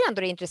 jag tycker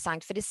ändå det är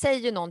intressant, för det säger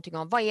ju någonting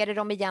om vad är det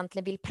de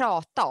egentligen vill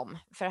prata om.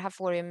 För här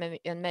får du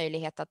en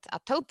möjlighet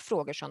att ta upp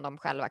frågor som de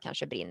själva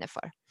kanske brinner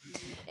för.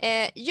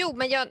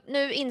 Men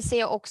nu inser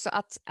jag också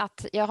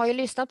att jag har ju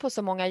lyssnat på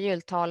så många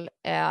jultal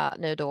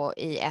nu då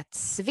i ett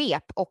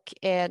svep, och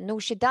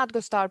Nooshi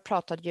Dadgostar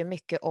pratade ju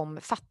mycket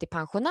om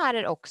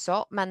fattigpensionärer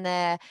också, men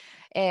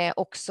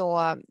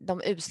också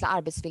de usla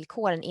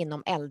arbetsvillkoren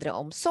inom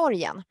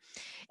äldreomsorgen.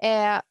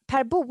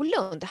 Per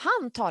Bolund,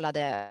 han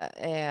talade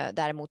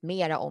däremot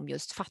mera om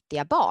just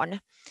fattiga barn.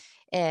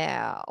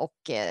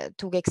 Och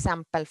tog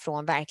exempel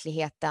från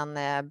verkligheten,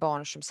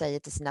 barn som säger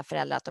till sina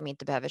föräldrar att de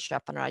inte behöver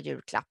köpa några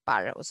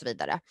julklappar och så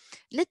vidare.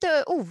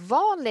 Lite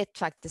ovanligt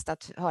faktiskt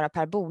att höra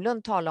Per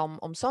Bolund tala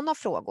om sådana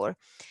frågor.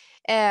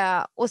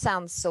 Och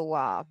sen så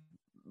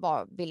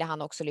ville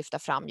han också lyfta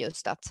fram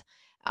just att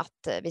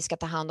vi ska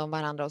ta hand om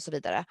varandra och så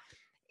vidare.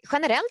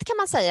 Generellt kan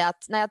man säga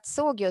att när jag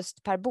såg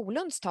just Per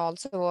Bolunds tal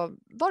så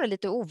var det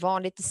lite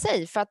ovanligt i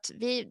sig, för att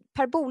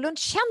Per Bolund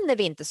känner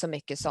vi inte så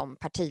mycket som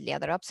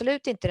partiledare,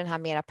 absolut inte den här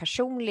mera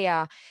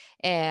personliga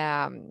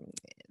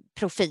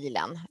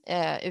profilen,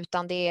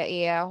 utan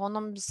det är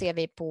honom ser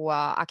vi på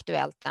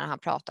Aktuellt när han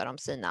pratar om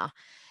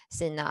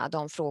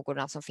de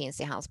frågorna som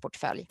finns i hans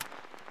portfölj.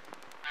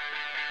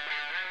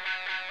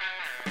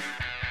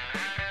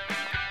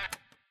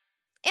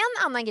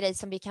 En annan grej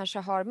som vi kanske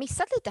har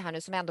missat lite här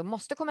nu, som jag ändå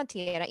måste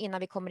kommentera innan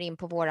vi kommer in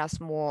på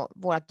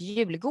vårt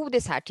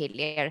julgodis här till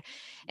er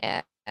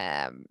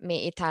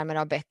i termer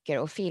av böcker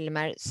och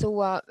filmer,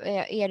 så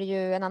är det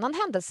ju en annan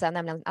händelse,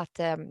 nämligen att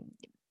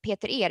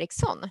Peter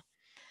Eriksson,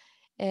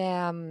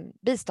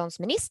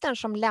 biståndsministern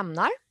som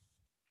lämnar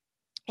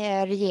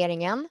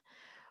regeringen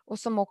och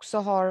som också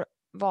har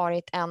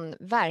varit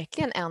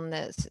verkligen en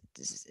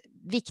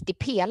viktig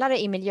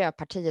pelare i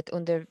Miljöpartiet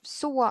under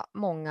så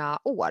många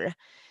år.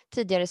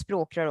 Tidigare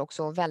språkrör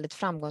också, väldigt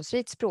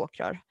framgångsrikt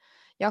språkrör.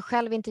 Jag har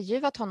själv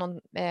intervjuat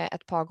honom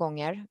ett par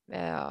gånger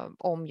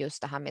om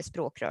just det här med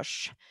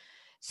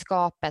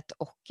språkrörsskapet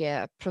och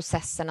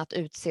processen att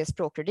utse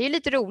språkrör. Det är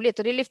lite roligt,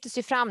 och det lyftes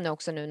ju fram nu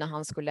också nu när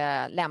han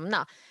skulle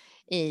lämna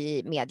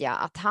i media,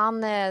 att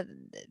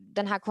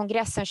den här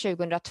kongressen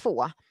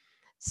 2002,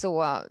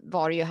 så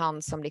var det ju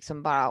han som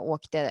liksom bara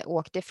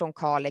åkte från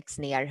Kalix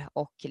ner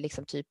och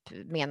liksom typ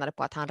menade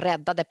på att han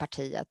räddade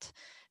partiet.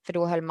 För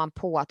då höll man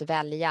på att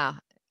välja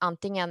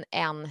antingen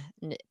en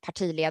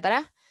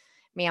partiledare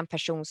med en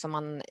person som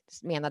man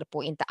menade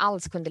på inte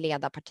alls kunde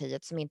leda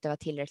partiet, som inte var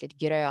tillräckligt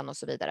grön och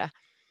så vidare.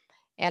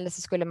 Eller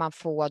så skulle man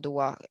få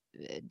då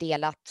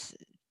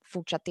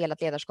fortsatt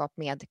delat ledarskap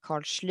med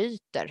Carl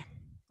Schlüter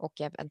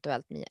och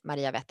eventuellt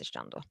Maria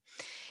Wetterstrand då.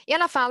 I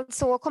alla fall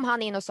så kom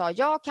han in och sa,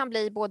 jag kan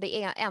bli både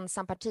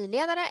ensam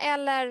partiledare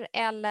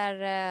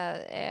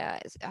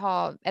eller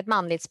ha ett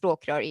manligt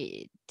språkrör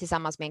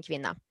tillsammans med en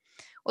kvinna.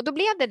 Och då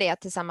blev det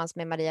tillsammans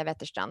med Maria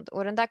Wetterstrand.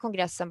 Och den där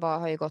kongressen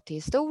har ju gått till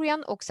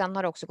historien, och sen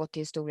har det också gått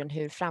till historien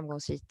hur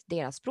framgångsrikt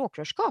deras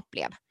språkrörskap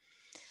blev.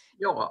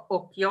 Ja,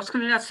 och jag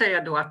skulle vilja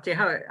säga då att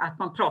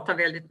man pratar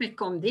väldigt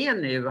mycket om det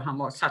nu.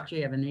 Han satt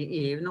ju även i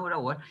EU några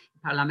år i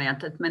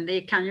parlamentet, men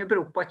det kan ju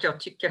bero på att jag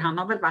tycker han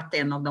har väl varit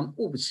en av de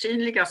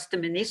osynligaste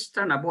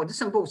ministrarna, både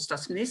som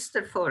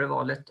bostadsminister före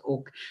valet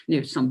och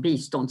nu som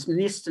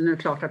biståndsminister. Nu är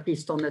det klart att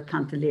biståndet har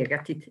inte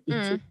legat i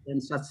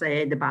tiden så att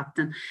säga i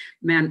debatten,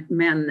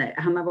 men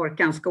han har varit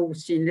ganska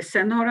osynlig.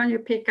 Sen har han ju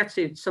pekats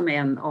ut som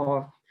en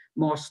av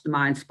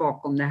masterminds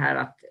bakom det här,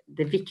 att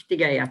det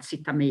viktiga är att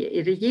sitta med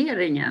i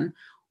regeringen.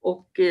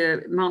 Och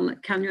man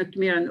kan ju inte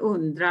mer än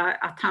undra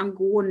att han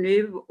går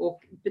nu,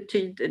 och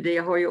det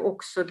har ju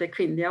också det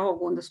kvinnliga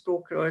avgående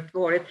språkröret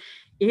varit.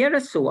 Är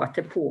det så att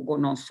det pågår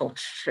någon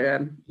sorts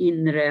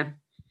inre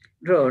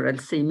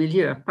rörelse i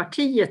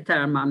Miljöpartiet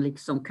där man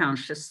liksom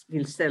kanske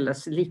vill ställa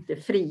sig lite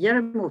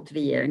friare mot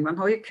regeringen? Man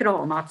har ju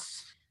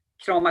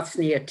kramats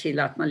ner till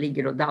att man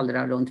ligger och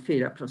dallrar runt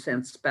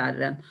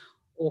 4%-spärren.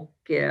 Och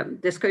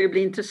det ska ju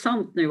bli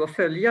intressant nu att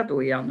följa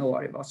då i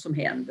januari vad som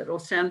händer.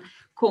 Och sen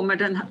kommer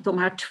de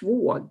här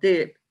två,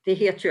 det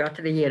heter ju att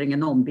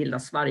regeringen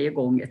ombildas varje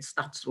gång ett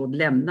statsråd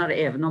lämnar,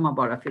 även om man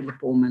bara fyller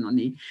på med någon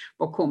ny.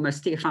 Vad kommer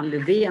Stefan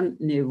Löfven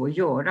nu att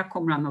göra?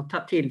 Kommer han att ta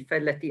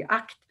tillfället i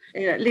akt?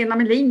 Lena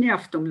Melin i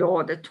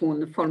Aftonbladet,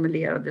 hon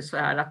formulerade så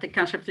här att det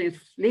kanske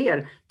finns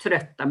fler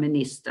trötta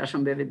ministrar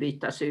som behöver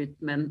bytas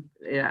ut, men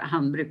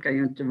han brukar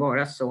ju inte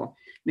vara så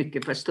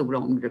mycket för stora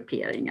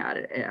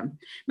omgrupperingar.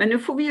 Men nu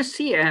får vi ju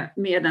se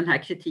med den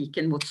här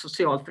kritiken mot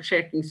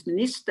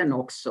socialförsäkringsministern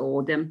också,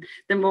 och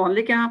den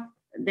vanliga,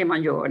 det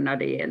man gör när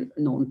det är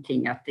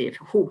någonting att det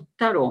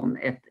hotar om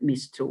ett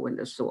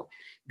misstroende, så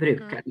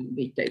brukar man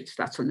byta ut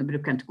statsråd. Det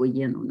brukar inte gå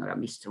igenom några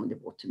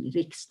misstroendevotum i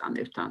riksdagen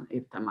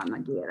utan man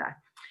agerar.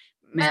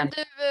 Men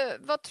du,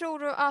 vad tror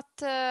du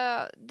att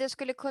det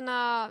skulle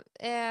kunna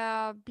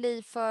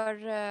bli för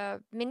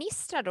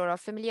ministrar då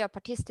för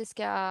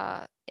miljöpartistiska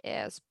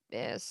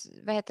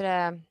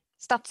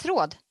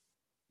statsråd?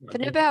 För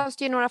nu behövs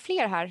det ju några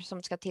fler här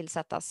som ska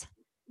tillsättas.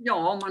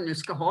 Ja, om man nu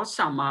ska ha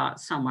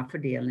samma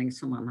fördelning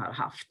som man har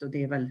haft, och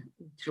det är väl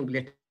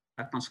otroligt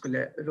att man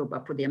skulle rubba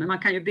på det. Men man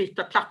kan ju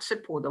byta platser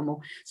på dem,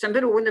 och sen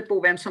beroende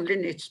på vem som blir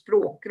nytt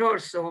språkrör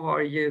så har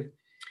ju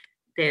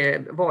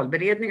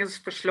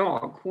valberedningens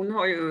förslag. Hon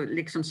har ju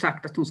liksom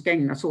sagt att hon ska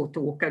ägna sig åt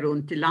att åka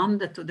runt i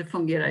landet, och det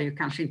fungerar ju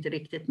kanske inte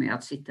riktigt med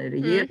att sitta i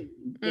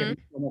regeringen. Även om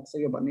de också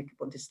jobbar mycket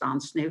på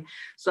distans nu.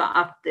 Så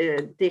att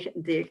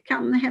det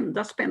kan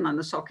hända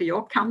spännande saker.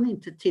 Jag kan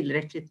inte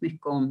tillräckligt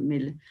mycket om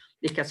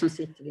vilka som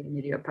sitter i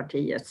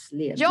Miljöpartiets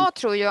ledning. Jag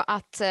tror ju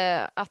att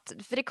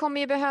för det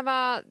kommer ju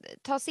behöva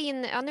tas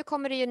in, nu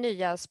kommer det ju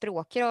nya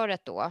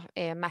språkröret då,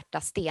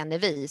 Märta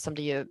Stenevi, som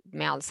det ju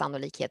med all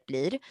sannolikhet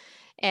blir.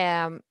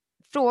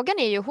 Frågan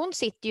är ju, hon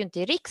sitter ju inte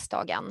i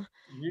riksdagen,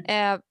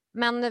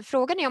 men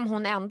frågan är om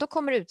hon ändå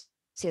kommer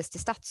utses till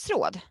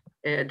statsråd.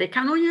 Det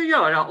kan hon ju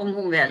göra om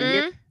hon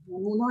väljer.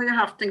 Hon har ju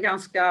haft en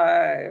ganska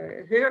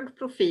hög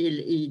profil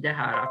i det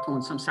här att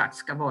hon som sagt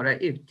ska vara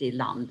ute i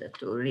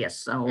landet och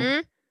resa. Och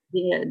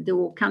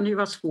då kan det ju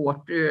vara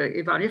svårt,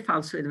 i varje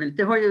fall så är det väl,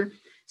 det har ju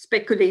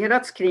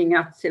spekulerats kring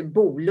att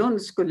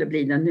Bolund skulle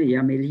bli den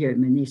nya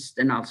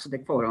miljöministern, alltså det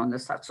kvarvarande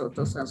statsrådet,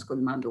 och sen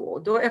skulle man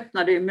då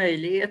öppnar det ju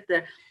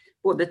möjligheter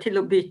både till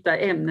att byta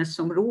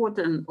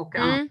ämnesområden och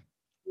annat.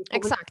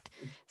 Exakt,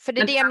 för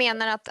det är det jag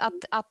menar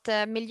att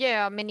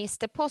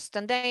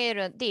miljöministerposten, det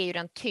är ju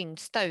den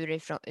tyngsta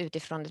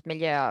utifrån ett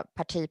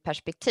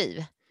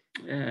miljöpartiperspektiv.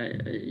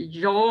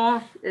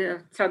 Ja,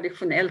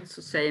 traditionellt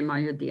så säger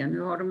man ju det. Nu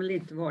har de väl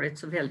inte varit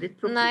så väldigt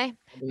profila. Nej,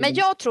 men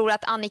jag tror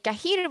att Annika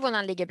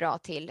Hirvonen ligger bra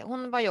till.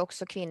 Hon var ju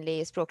också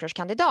kvinnlig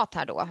språkrörskandidat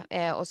här då,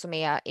 och som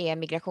är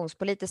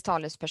migrationspolitisk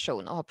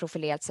talesperson och har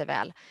profilerat sig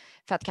väl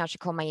för att kanske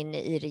komma in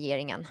i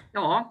regeringen.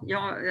 Ja,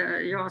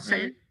 jag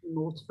säger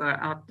emot för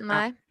att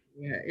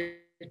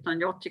utan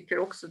jag tycker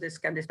också det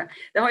ska bli spännande.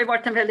 Det har ju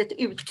varit en väldigt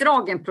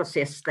utdragen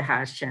process det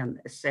här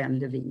sen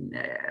Lövin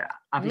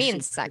aviserade.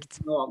 Minst sagt.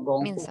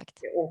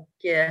 Och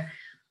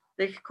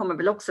det kommer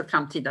väl också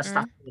framtida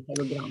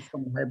statsminister och granska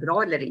om det här är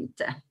bra eller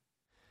inte.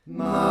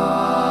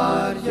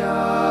 Marjas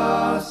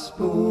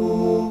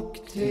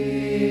boktips.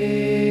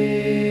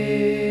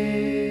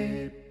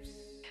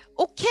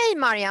 Okej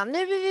Marja, nu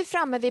är vi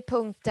framme vid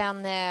punkten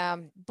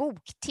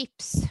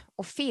boktips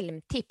och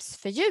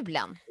filmtips för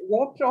julen.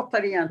 Jag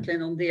pratar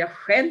egentligen om det jag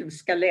själv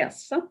ska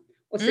läsa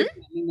och ser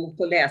fram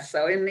emot att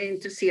läsa. Och är ni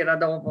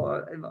intresserad av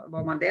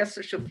vad man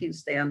läser så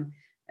finns det en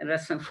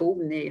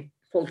recension i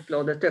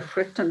Folkbladet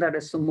Östgöten där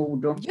det som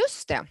ord och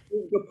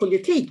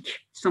politik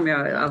som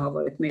jag har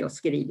varit med och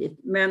skrivit.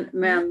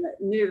 Men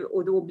nu,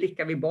 och då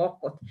blickar vi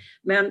bakåt.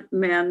 Men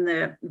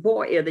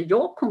vad är det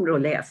jag kommer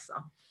att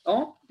läsa?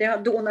 Ja, det har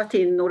donat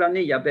in några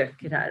nya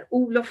böcker här.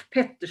 Olof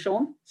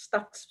Pettersson,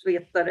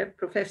 statsvetare,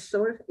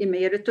 professor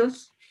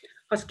emeritus,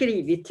 har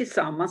skrivit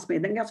tillsammans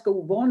med en ganska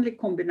ovanlig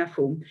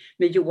kombination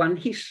med Johan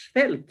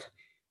Hirschfeldt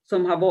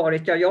som har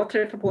varit, jag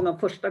träffade på honom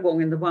första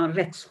gången, då var han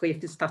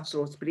rättschef i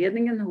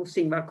statsrådsberedningen hos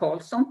Ingvar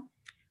Carlsson.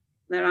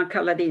 När han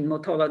kallade in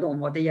och talade om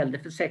vad det gällde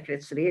för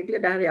säkerhetsregler.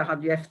 Där jag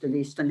hade ju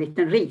efterlyst en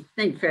liten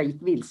ritning för jag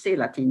gick vilse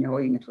hela tiden, jag har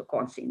ju inget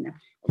lokalsinne.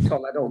 Och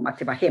talade om att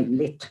det var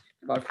hemligt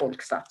var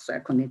folk satt så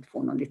jag kunde inte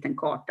få någon liten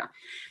karta.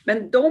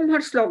 Men de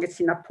har slagit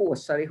sina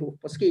påsar ihop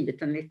och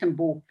skrivit en liten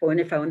bok på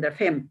ungefär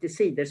 150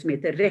 sidor som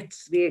heter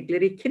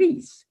Rättsregler i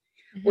kris.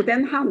 Och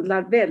den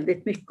handlar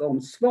väldigt mycket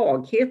om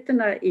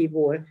svagheterna i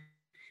vår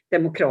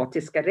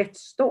demokratiska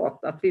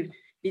rättsstat. Att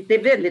det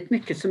är väldigt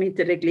mycket som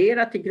inte är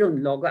reglerat i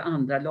grundlag och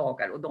andra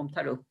lagar och de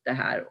tar upp det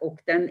här. Och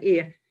den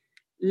är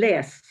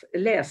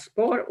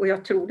läsbar och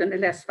jag tror den är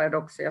läsvärd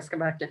också. Jag ska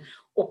verkligen.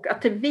 Och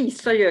att det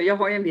visar ju, jag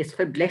har ju en viss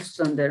förbläss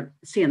under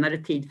senare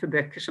tid för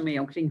böcker som är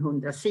omkring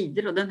 100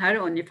 sidor och den här är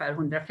ungefär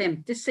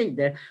 150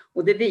 sidor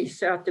och det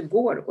visar att det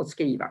går att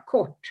skriva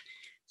kort.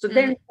 Så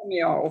den kommer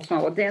jag att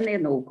ta och den är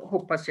nog,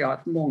 hoppas jag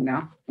att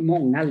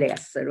många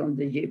läser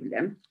under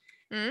julen.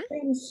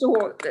 Sen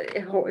så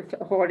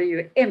har det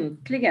ju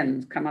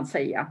äntligen, kan man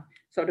säga,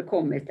 så har det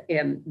kommit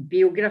en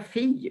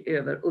biografi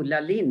över Ulla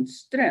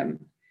Lindström.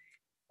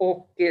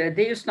 Och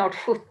det är ju snart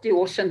 70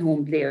 år sedan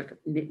hon blev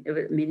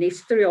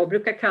minister. Jag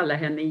brukar kalla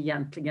henne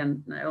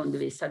egentligen, när jag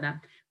undervisar, den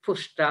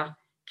första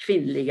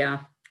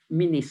kvinnliga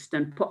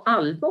ministern på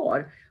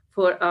allvar.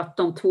 För att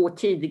de 2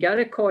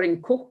 tidigare,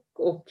 Karin Kock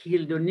och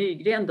Hildur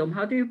Nygren, de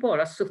hade ju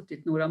bara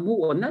suttit några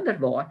månader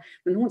var.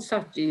 Men hon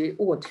satt ju i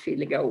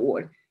åtskilliga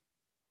år.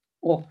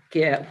 Och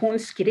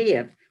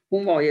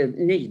hon var ju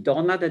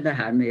nydanade det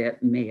här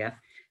med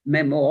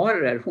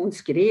memoarer. Hon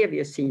skrev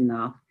ju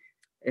sina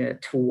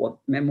 2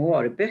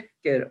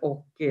 memoarböcker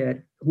och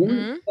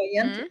hon var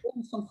egentligen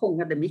hon som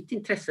fångade mitt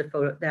intresse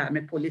för det här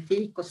med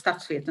politik och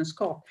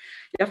statsvetenskap.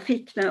 Jag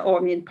fick den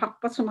av min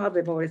pappa som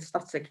hade varit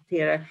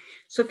statssekreterare,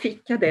 så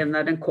fick jag den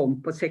när den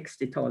kom på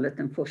 60-talet,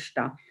 den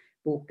första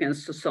boken,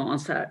 så sa han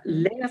så här: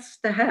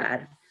 läs det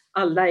här.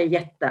 Alla är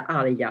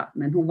jättearga,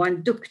 men hon var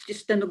en duktig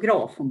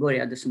stenograf. Hon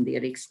började som det i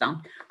riksdagen.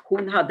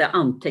 Hon hade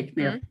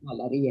anteckningar på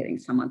alla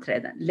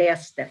regeringssammanträden.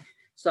 Läste.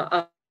 Så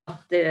att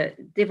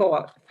det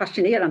var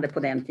fascinerande på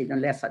den tiden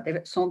att läsa.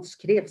 Sånt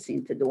skrevs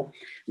inte då.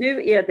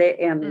 Nu är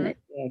det en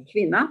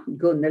kvinna,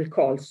 Gunnel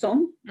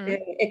Karlsson,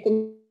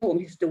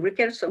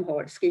 ekonomhistoriker, som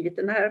har skrivit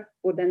den här.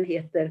 Och den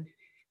heter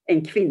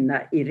En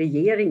kvinna i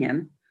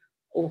regeringen.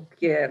 Och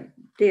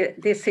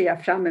det ser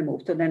jag fram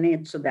emot, och den är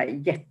inte så där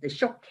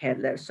jättetjock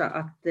heller, så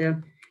att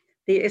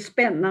det är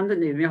spännande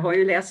nu. Jag har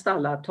ju läst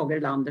alla Tage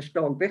Erlanders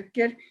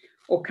dagböcker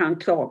och han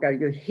klagar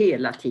ju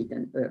hela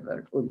tiden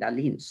över Ulla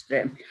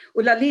Lindström.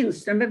 Ulla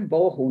Lindström, vem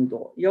var hon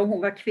då? Ja,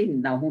 hon var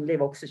kvinna, hon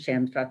blev också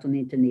känd för att hon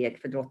inte neg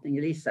för drottning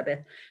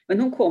Elisabeth. Men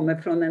hon kommer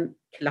från en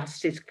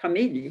klassisk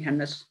familj.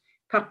 Hennes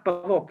pappa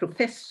var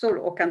professor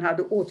och han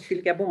hade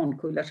åtskilliga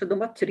barnkullar, så de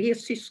var 3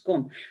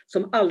 syskon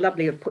som alla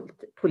blev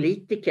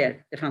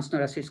politiker. Det fanns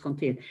några syskon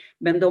till,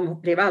 men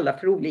de blev alla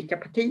för olika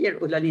partier.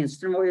 Ulla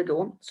Lindström var ju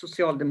då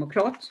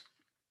socialdemokrat.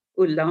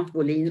 Ulla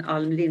Wåhlin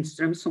Alm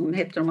Lindström, som hon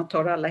heter om man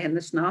tar alla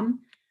hennes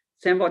namn.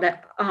 Sen var det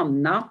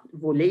Anna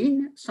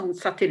Wåhlin som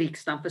satt i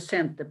riksdagen för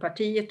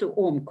Centerpartiet och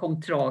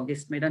omkom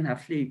tragiskt med den här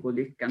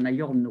flygolyckan när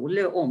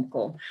John-Olle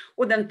omkom.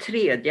 Och den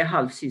tredje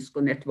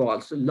halvsyskonet var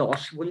alltså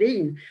Lars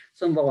Wåhlin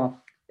som var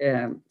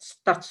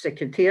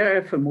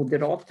statssekreterare för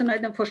Moderaterna i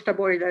den första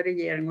borgerliga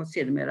regeringen och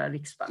sedermera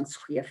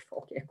riksbankschef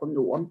och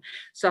ekonom.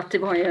 Så att det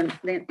var en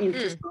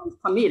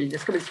intressant familj. Det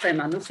ska bli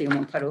spännande att se om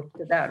hon tar upp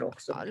det där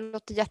också. Ja, det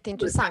låter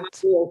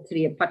jätteintressant.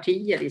 3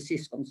 partier i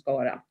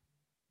syskonskara.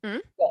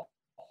 Ja.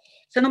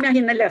 Sen om jag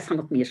hinner läsa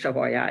något mer så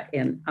har jag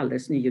en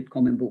alldeles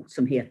nyutkommen bok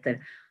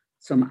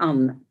som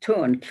Ann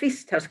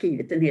Törnqvist har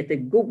skrivit. Den heter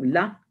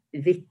Gola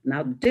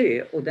vittna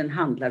dö och den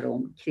handlar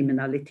om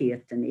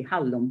kriminaliteten i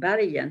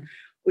Hallonbergen.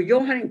 Och jag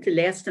har inte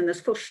läst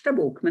hennes första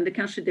bok, men det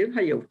kanske du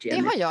har gjort,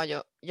 Jenny. Det har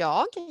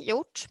jag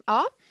gjort,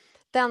 ja.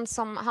 Den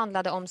som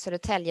handlade om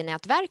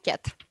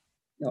Södertäljenätverket.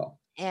 Ja.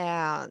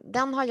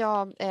 Den har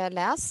jag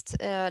läst,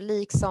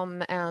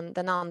 liksom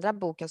den andra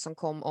boken som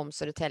kom om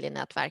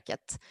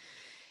Södertäljenätverket.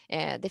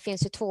 Det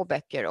finns ju 2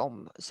 böcker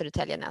om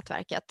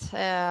Södertäljenätverket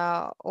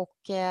och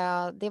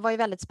det var ju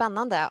väldigt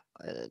spännande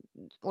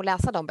att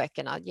läsa de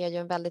böckerna. Det ger ju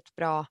en väldigt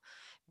bra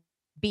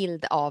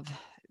bild av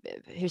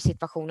hur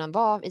situationen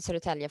var i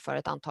Södertälje för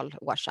ett antal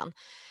år sedan.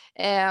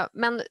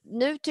 Men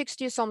nu tycks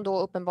det ju som då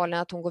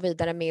uppenbarligen att hon går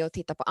vidare med att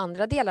titta på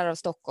andra delar av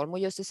Stockholm, och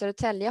just i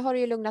Södertälje har det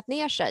ju lugnat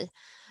ner sig.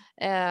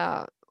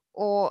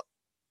 Och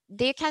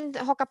det kan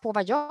haka på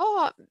vad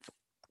jag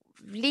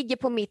ligger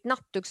på mitt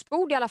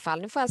nattduksbord i alla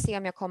fall. Nu får jag se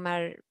om jag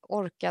kommer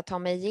orka ta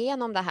mig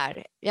igenom det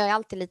här. Jag är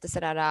alltid lite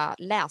sådär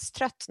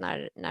lästrött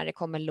när det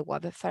kommer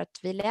lov, för att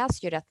vi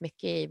läser ju rätt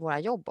mycket i våra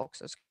jobb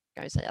också,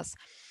 ska ju sägas.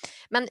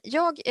 Men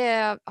jag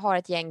har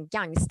ett gäng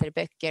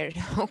gangsterböcker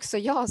också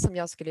som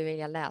jag skulle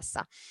vilja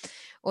läsa.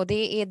 Och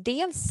det är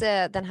dels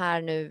den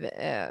här nu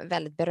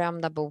väldigt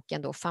berömda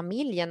boken då,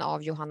 Familjen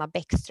av Johanna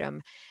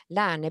Bäckström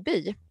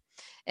Lärneby.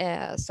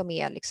 Som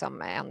är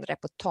liksom en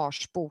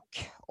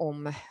reportagebok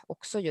om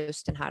också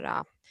just den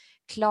här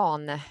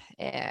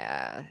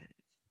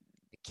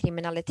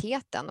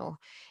klankriminaliteten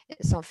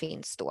som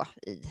finns då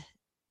i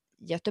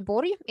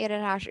Göteborg är det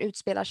här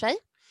utspelar sig.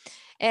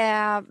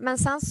 Men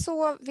sen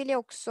så vill jag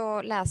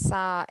också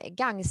läsa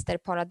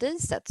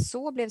Gangsterparadiset.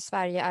 Så blev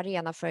Sverige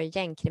arena för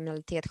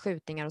gängkriminalitet,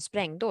 skjutningar och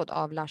sprängdåd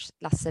av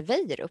Lasse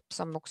Weirup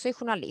som också är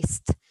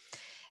journalist.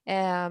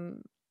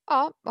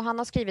 Ja, och han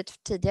har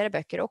skrivit tidigare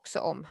böcker också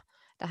om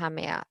det här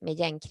med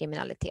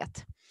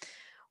gängkriminalitet.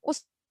 Och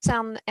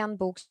sen en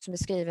bok som är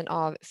skriven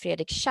av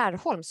Fredrik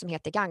Kärrholm som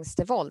heter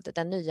Gangstervåld,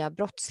 den nya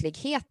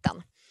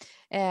brottsligheten.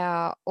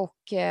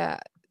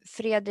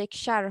 Fredrik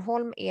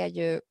Kärrholm är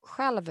ju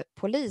själv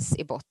polis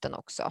i botten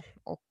också.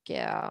 Och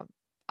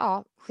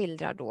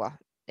skildrar då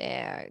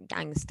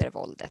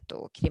gangstervåldet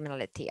och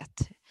kriminalitet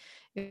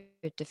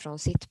utifrån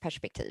sitt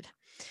perspektiv.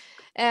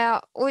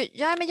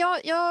 Men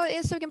jag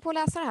är sugen på att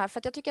läsa det här, för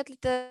att jag tycker att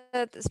det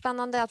är lite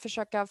spännande att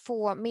försöka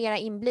få mera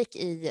inblick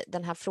i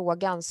den här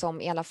frågan,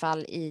 som i alla fall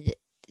i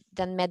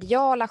den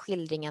mediala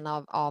skildringen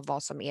av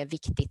vad som är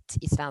viktigt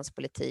i svensk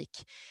politik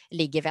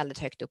ligger väldigt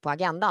högt upp på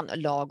agendan: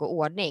 lag och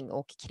ordning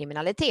och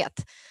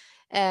kriminalitet.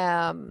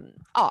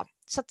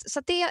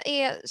 Så det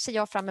ser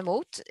jag fram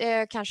emot,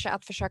 kanske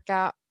att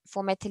försöka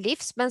få mig till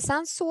livs. Men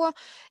sen så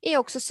är jag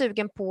också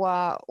sugen på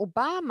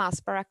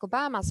Barack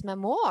Obamas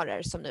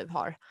memoarer, som nu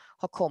har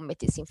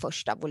kommit i sin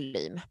första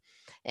volym.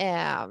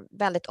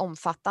 Väldigt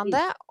omfattande,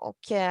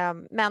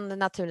 men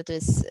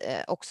naturligtvis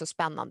också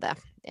spännande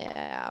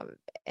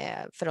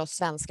för oss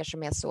svenskar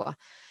som är så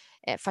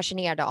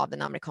fascinerade av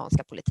den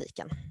amerikanska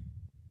politiken.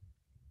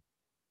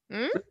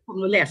 Du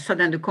kommer att läsa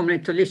den, du kommer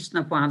inte att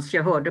lyssna på hans.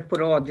 Jag hörde på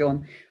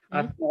radion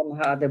att någon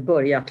hade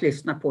börjat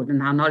lyssna på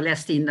den. Han har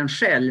läst in den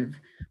själv,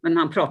 men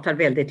han pratar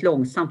väldigt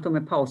långsamt och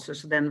med pauser.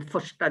 Så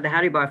det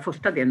här är bara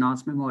första delen av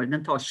hans memoar.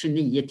 Den tar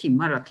 29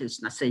 timmar att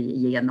lyssna sig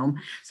igenom.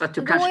 Så att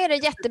då är det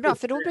jättebra,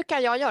 för då brukar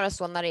jag göra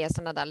så när det är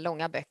sådana där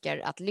långa böcker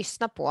att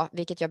lyssna på,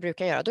 vilket jag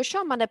brukar göra. Då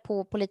kör man det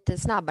på lite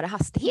snabbare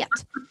hastighet.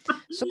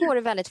 Så går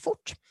det väldigt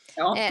fort.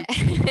 Ja.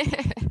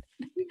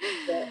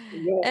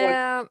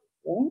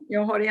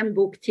 Jag har en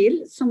bok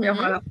till som jag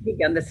har haft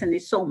liggande sedan i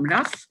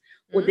somras.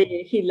 Och det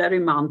är Hilary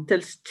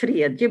Mantels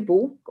tredje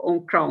bok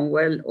om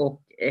Cromwell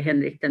och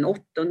Henrik den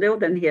åttonde. Och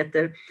den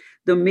heter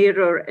The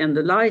Mirror and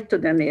the Light, och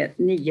den är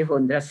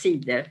 900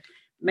 sidor.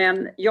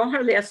 Men jag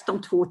har läst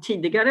de 2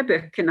 tidigare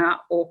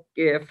böckerna, och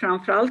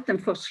framförallt den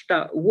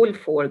första,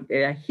 Woolford, är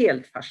jag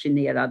helt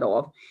fascinerad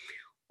av.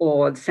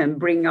 Och sen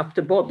Bring Up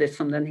the Body,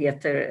 som den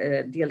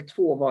heter, del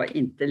 2, var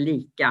inte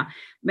lika.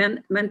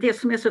 Men det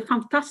som är så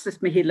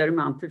fantastiskt med Hilary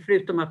Mantel,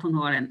 förutom att hon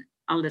har en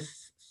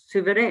alldeles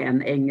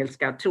suverän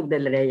engelska, tro det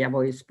eller ej, jag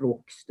var ju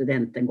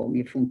språkstudent en gång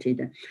i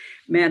forntiden.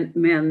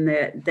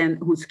 Men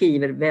hon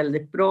skriver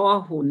väldigt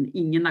bra,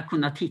 ingen har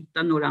kunnat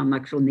hitta några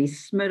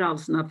anakronismer,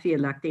 alltså några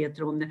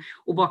felaktigheter om det.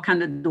 Och vad kan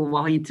det då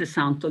vara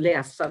intressant att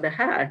läsa det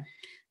här?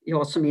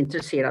 Jag som är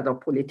intresserad av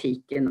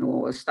politiken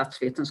och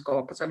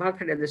statsvetenskap, så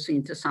varför är det så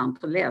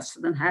intressant att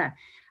läsa den här?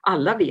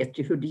 Alla vet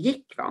ju hur det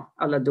gick, va?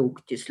 Alla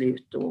dog till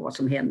slut, och vad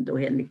som hände,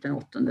 och Henrik den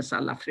åttondes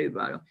alla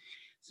fruar och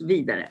så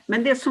vidare.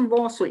 Men det som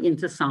var så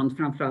intressant,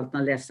 framförallt när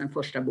jag läste den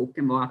första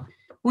boken, var att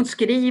hon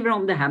skriver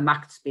om det här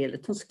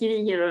maktspelet. Hon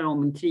skriver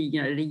om en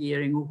krigare,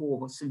 regering och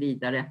hov och så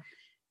vidare.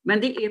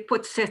 Men det är på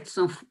ett sätt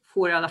som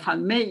får i alla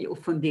fall mig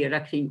att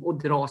fundera kring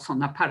och dra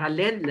sådana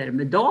paralleller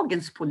med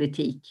dagens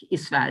politik i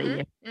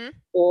Sverige.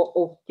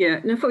 Och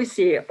nu får vi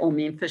se om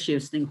min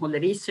förtjusning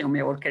håller i sig, om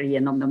jag orkar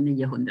igenom de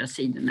 900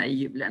 sidorna i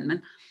julen.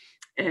 Men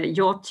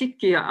jag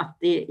tycker ju att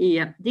det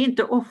är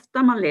inte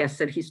ofta man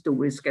läser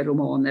historiska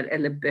romaner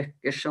eller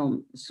böcker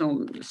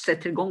som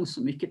sätter igång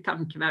så mycket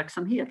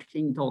tankeverksamhet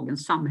kring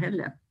dagens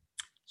samhälle.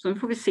 Så nu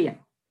får vi se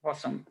vad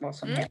som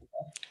händer.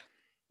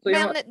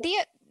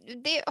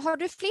 Har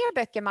du fler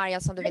böcker,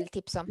 Maria, som du vill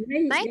tipsa om?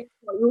 Nej?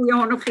 Jo, jag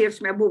har nog fler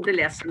som jag borde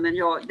läsa, men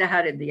det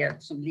här är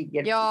det som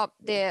ligger. Ja,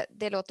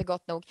 det låter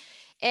gott nog.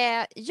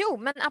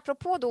 Men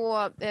apropå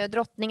då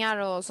drottningar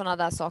och sådana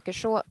där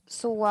saker,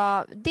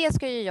 så det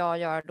ska ju jag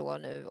göra då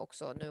nu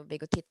också. Nu vi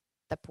går titta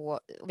på,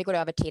 vi går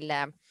över till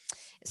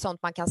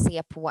sånt man kan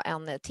se på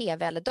en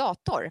tv eller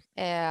dator,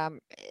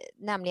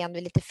 nämligen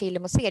lite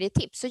film- och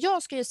serietips. Så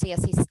jag ska ju se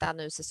sista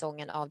nu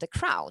säsongen av The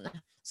Crown,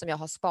 som jag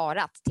har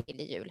sparat till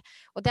i jul.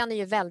 Och den är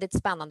ju väldigt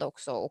spännande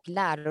också och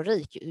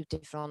lärorik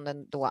utifrån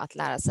den då, att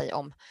lära sig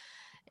om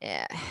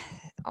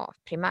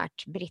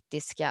primärt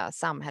brittiska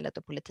samhället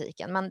och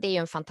politiken. Men det är ju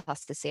en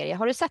fantastisk serie.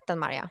 Har du sett den,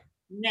 Maria?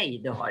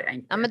 Nej, det har jag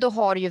inte. Ja, men då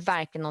har du ju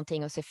verkligen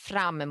någonting att se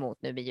fram emot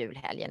nu i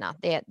julhelgerna.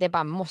 Det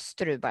bara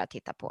måste du bara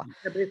titta på.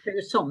 Jag brukar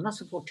ju somna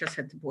så fort jag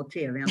sätter på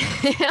tvn.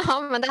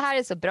 Ja, men det här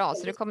är så bra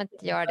så du kommer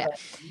inte göra det.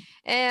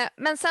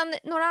 Men sen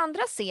några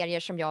andra serier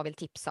som jag vill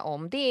tipsa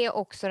om, det är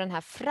också den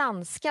här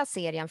franska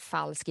serien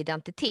Falsk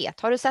identitet.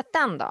 Har du sett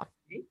den då?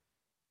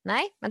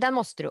 Nej, men den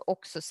måste du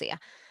också se.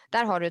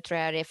 Där har du, tror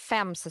jag, det är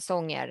 5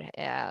 säsonger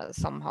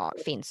som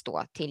finns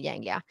då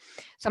tillgängliga.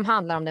 Som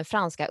handlar om den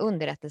franska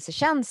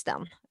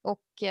underrättelsetjänsten. Och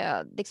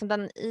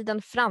liksom i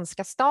den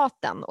franska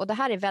staten. Och det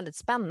här är väldigt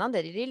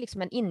spännande. Det är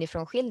liksom en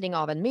inifrånskildring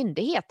av en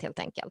myndighet helt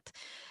enkelt.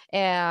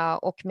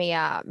 Och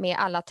med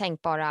alla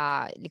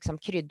tänkbara liksom,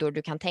 kryddor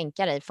du kan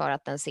tänka dig för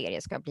att en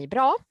serie ska bli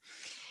bra.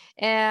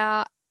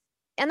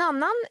 En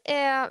annan...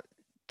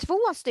 2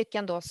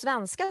 stycken då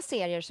svenska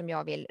serier som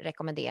jag vill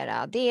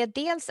rekommendera. Det är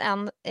dels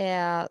en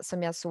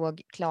som jag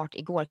såg klart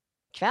igår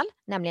kväll,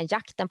 nämligen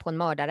Jakten på en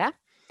mördare.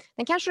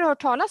 Den kanske du har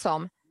hört talas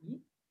om?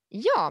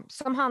 Ja,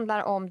 som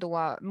handlar om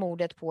då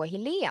mordet på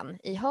Helen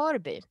i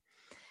Hörby.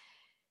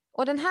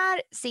 Och den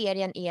här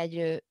serien är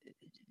ju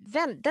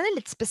den är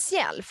lite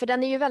speciell, för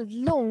den är ju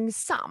väldigt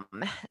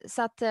långsam.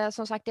 Så att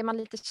som sagt, är man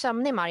lite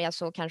sömnig, Maria,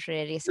 så kanske det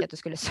är risk att du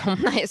skulle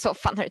somna i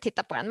soffan när du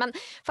tittar på den. Men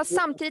fast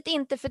samtidigt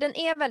inte, för den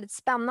är väldigt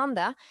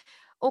spännande.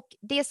 Och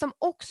det som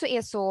också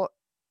är så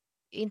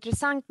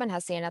intressant med den här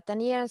serien att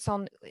den ger en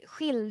sån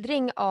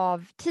skildring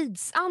av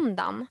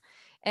tidsandan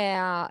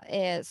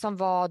som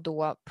var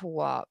då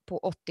på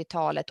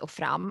 80-talet och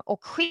fram,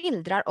 och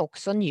skildrar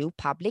också New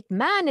Public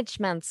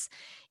Managements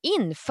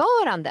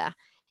införande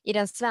i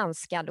den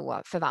svenska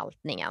då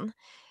förvaltningen.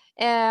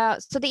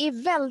 Så det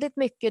är väldigt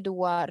mycket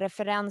då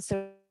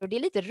referenser, och det är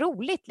lite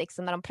roligt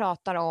liksom när de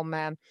pratar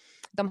om,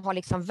 de har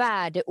liksom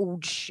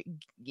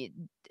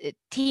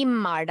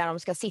värdeordstimmar där de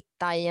ska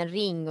sitta i en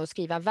ring och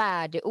skriva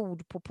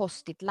värdeord på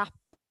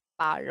post-it-lappar,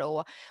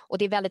 och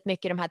det är väldigt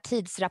mycket de här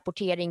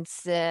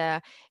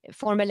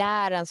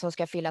tidsrapporteringsformulären som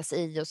ska fyllas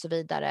i och så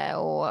vidare,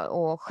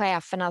 och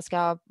cheferna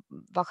ska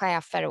vara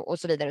chefer och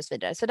så vidare och så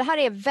vidare. Så det här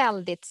är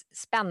väldigt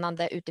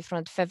spännande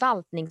utifrån ett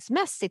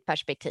förvaltningsmässigt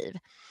perspektiv.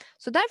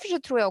 Så därför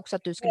så tror jag också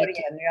att du skulle...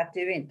 Jenny, att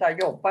du inte har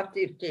jobbat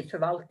ute i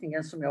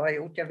förvaltningen som jag har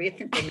gjort. Jag vet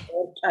inte om jag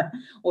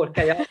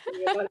orkar.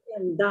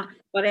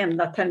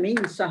 Varenda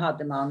termin så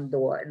hade man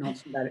då någon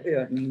sån där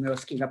övning med att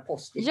skriva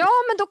post-it. Ja,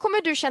 men då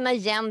kommer du känna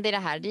igen det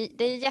här.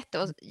 Det är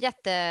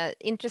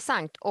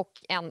jätteintressant och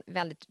en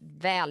väldigt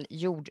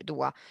välgjord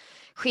då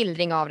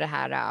skildring av det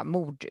här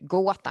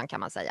mordgåtan, kan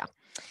man säga.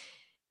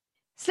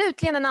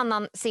 Slutligen en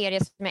annan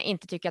serie som jag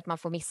inte tycker att man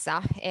får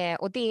missa,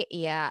 och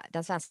det är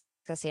den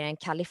svenska serien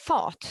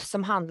Kalifat,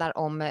 som handlar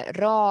om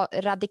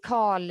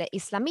radikal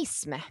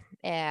islamism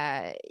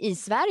i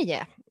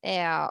Sverige,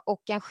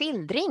 och en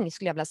skildring,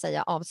 skulle jag vilja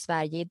säga, av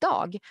Sverige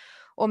idag,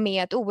 och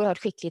med ett oerhört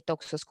skickligt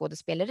också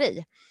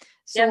skådespeleri.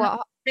 Så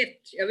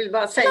jag vill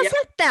bara säga. Jag har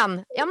sett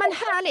den. Ja, men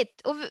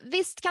härligt. Och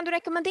visst kan du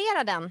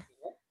rekommendera den?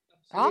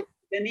 Ja.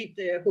 Den är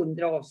inte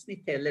 100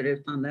 avsnitt heller,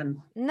 utan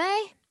den...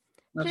 Nej,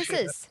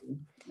 precis.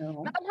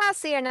 Ja. Men de här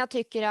serierna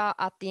tycker jag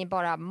att ni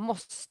bara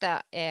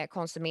måste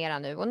konsumera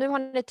nu. Och nu har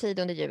ni tid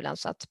under julen,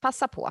 så att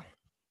passa på.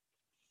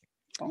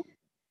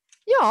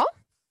 Ja,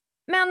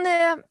 men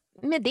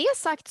med det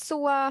sagt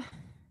så är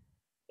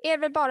det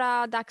väl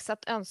bara dags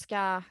att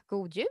önska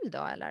god jul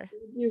då, eller?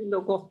 God jul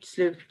och gott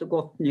slut och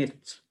gott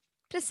nytt.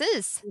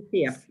 Precis. Vi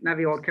ser när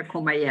vi orkar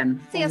komma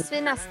igen. Ses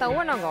vi nästa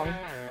år någon gång?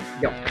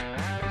 Ja.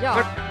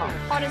 Ja,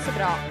 ha det så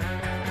bra.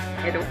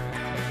 Hej då.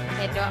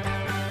 Hej då.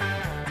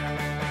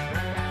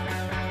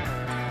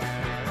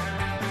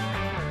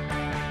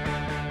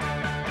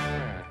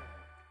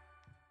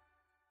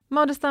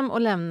 Madestam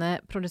och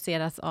Lemne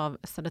produceras av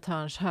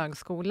Södertörns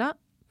högskola.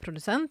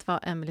 Producent var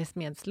Emelie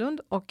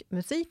Smedslund och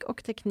musik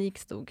och teknik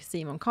stod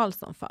Simon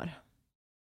Karlsson för.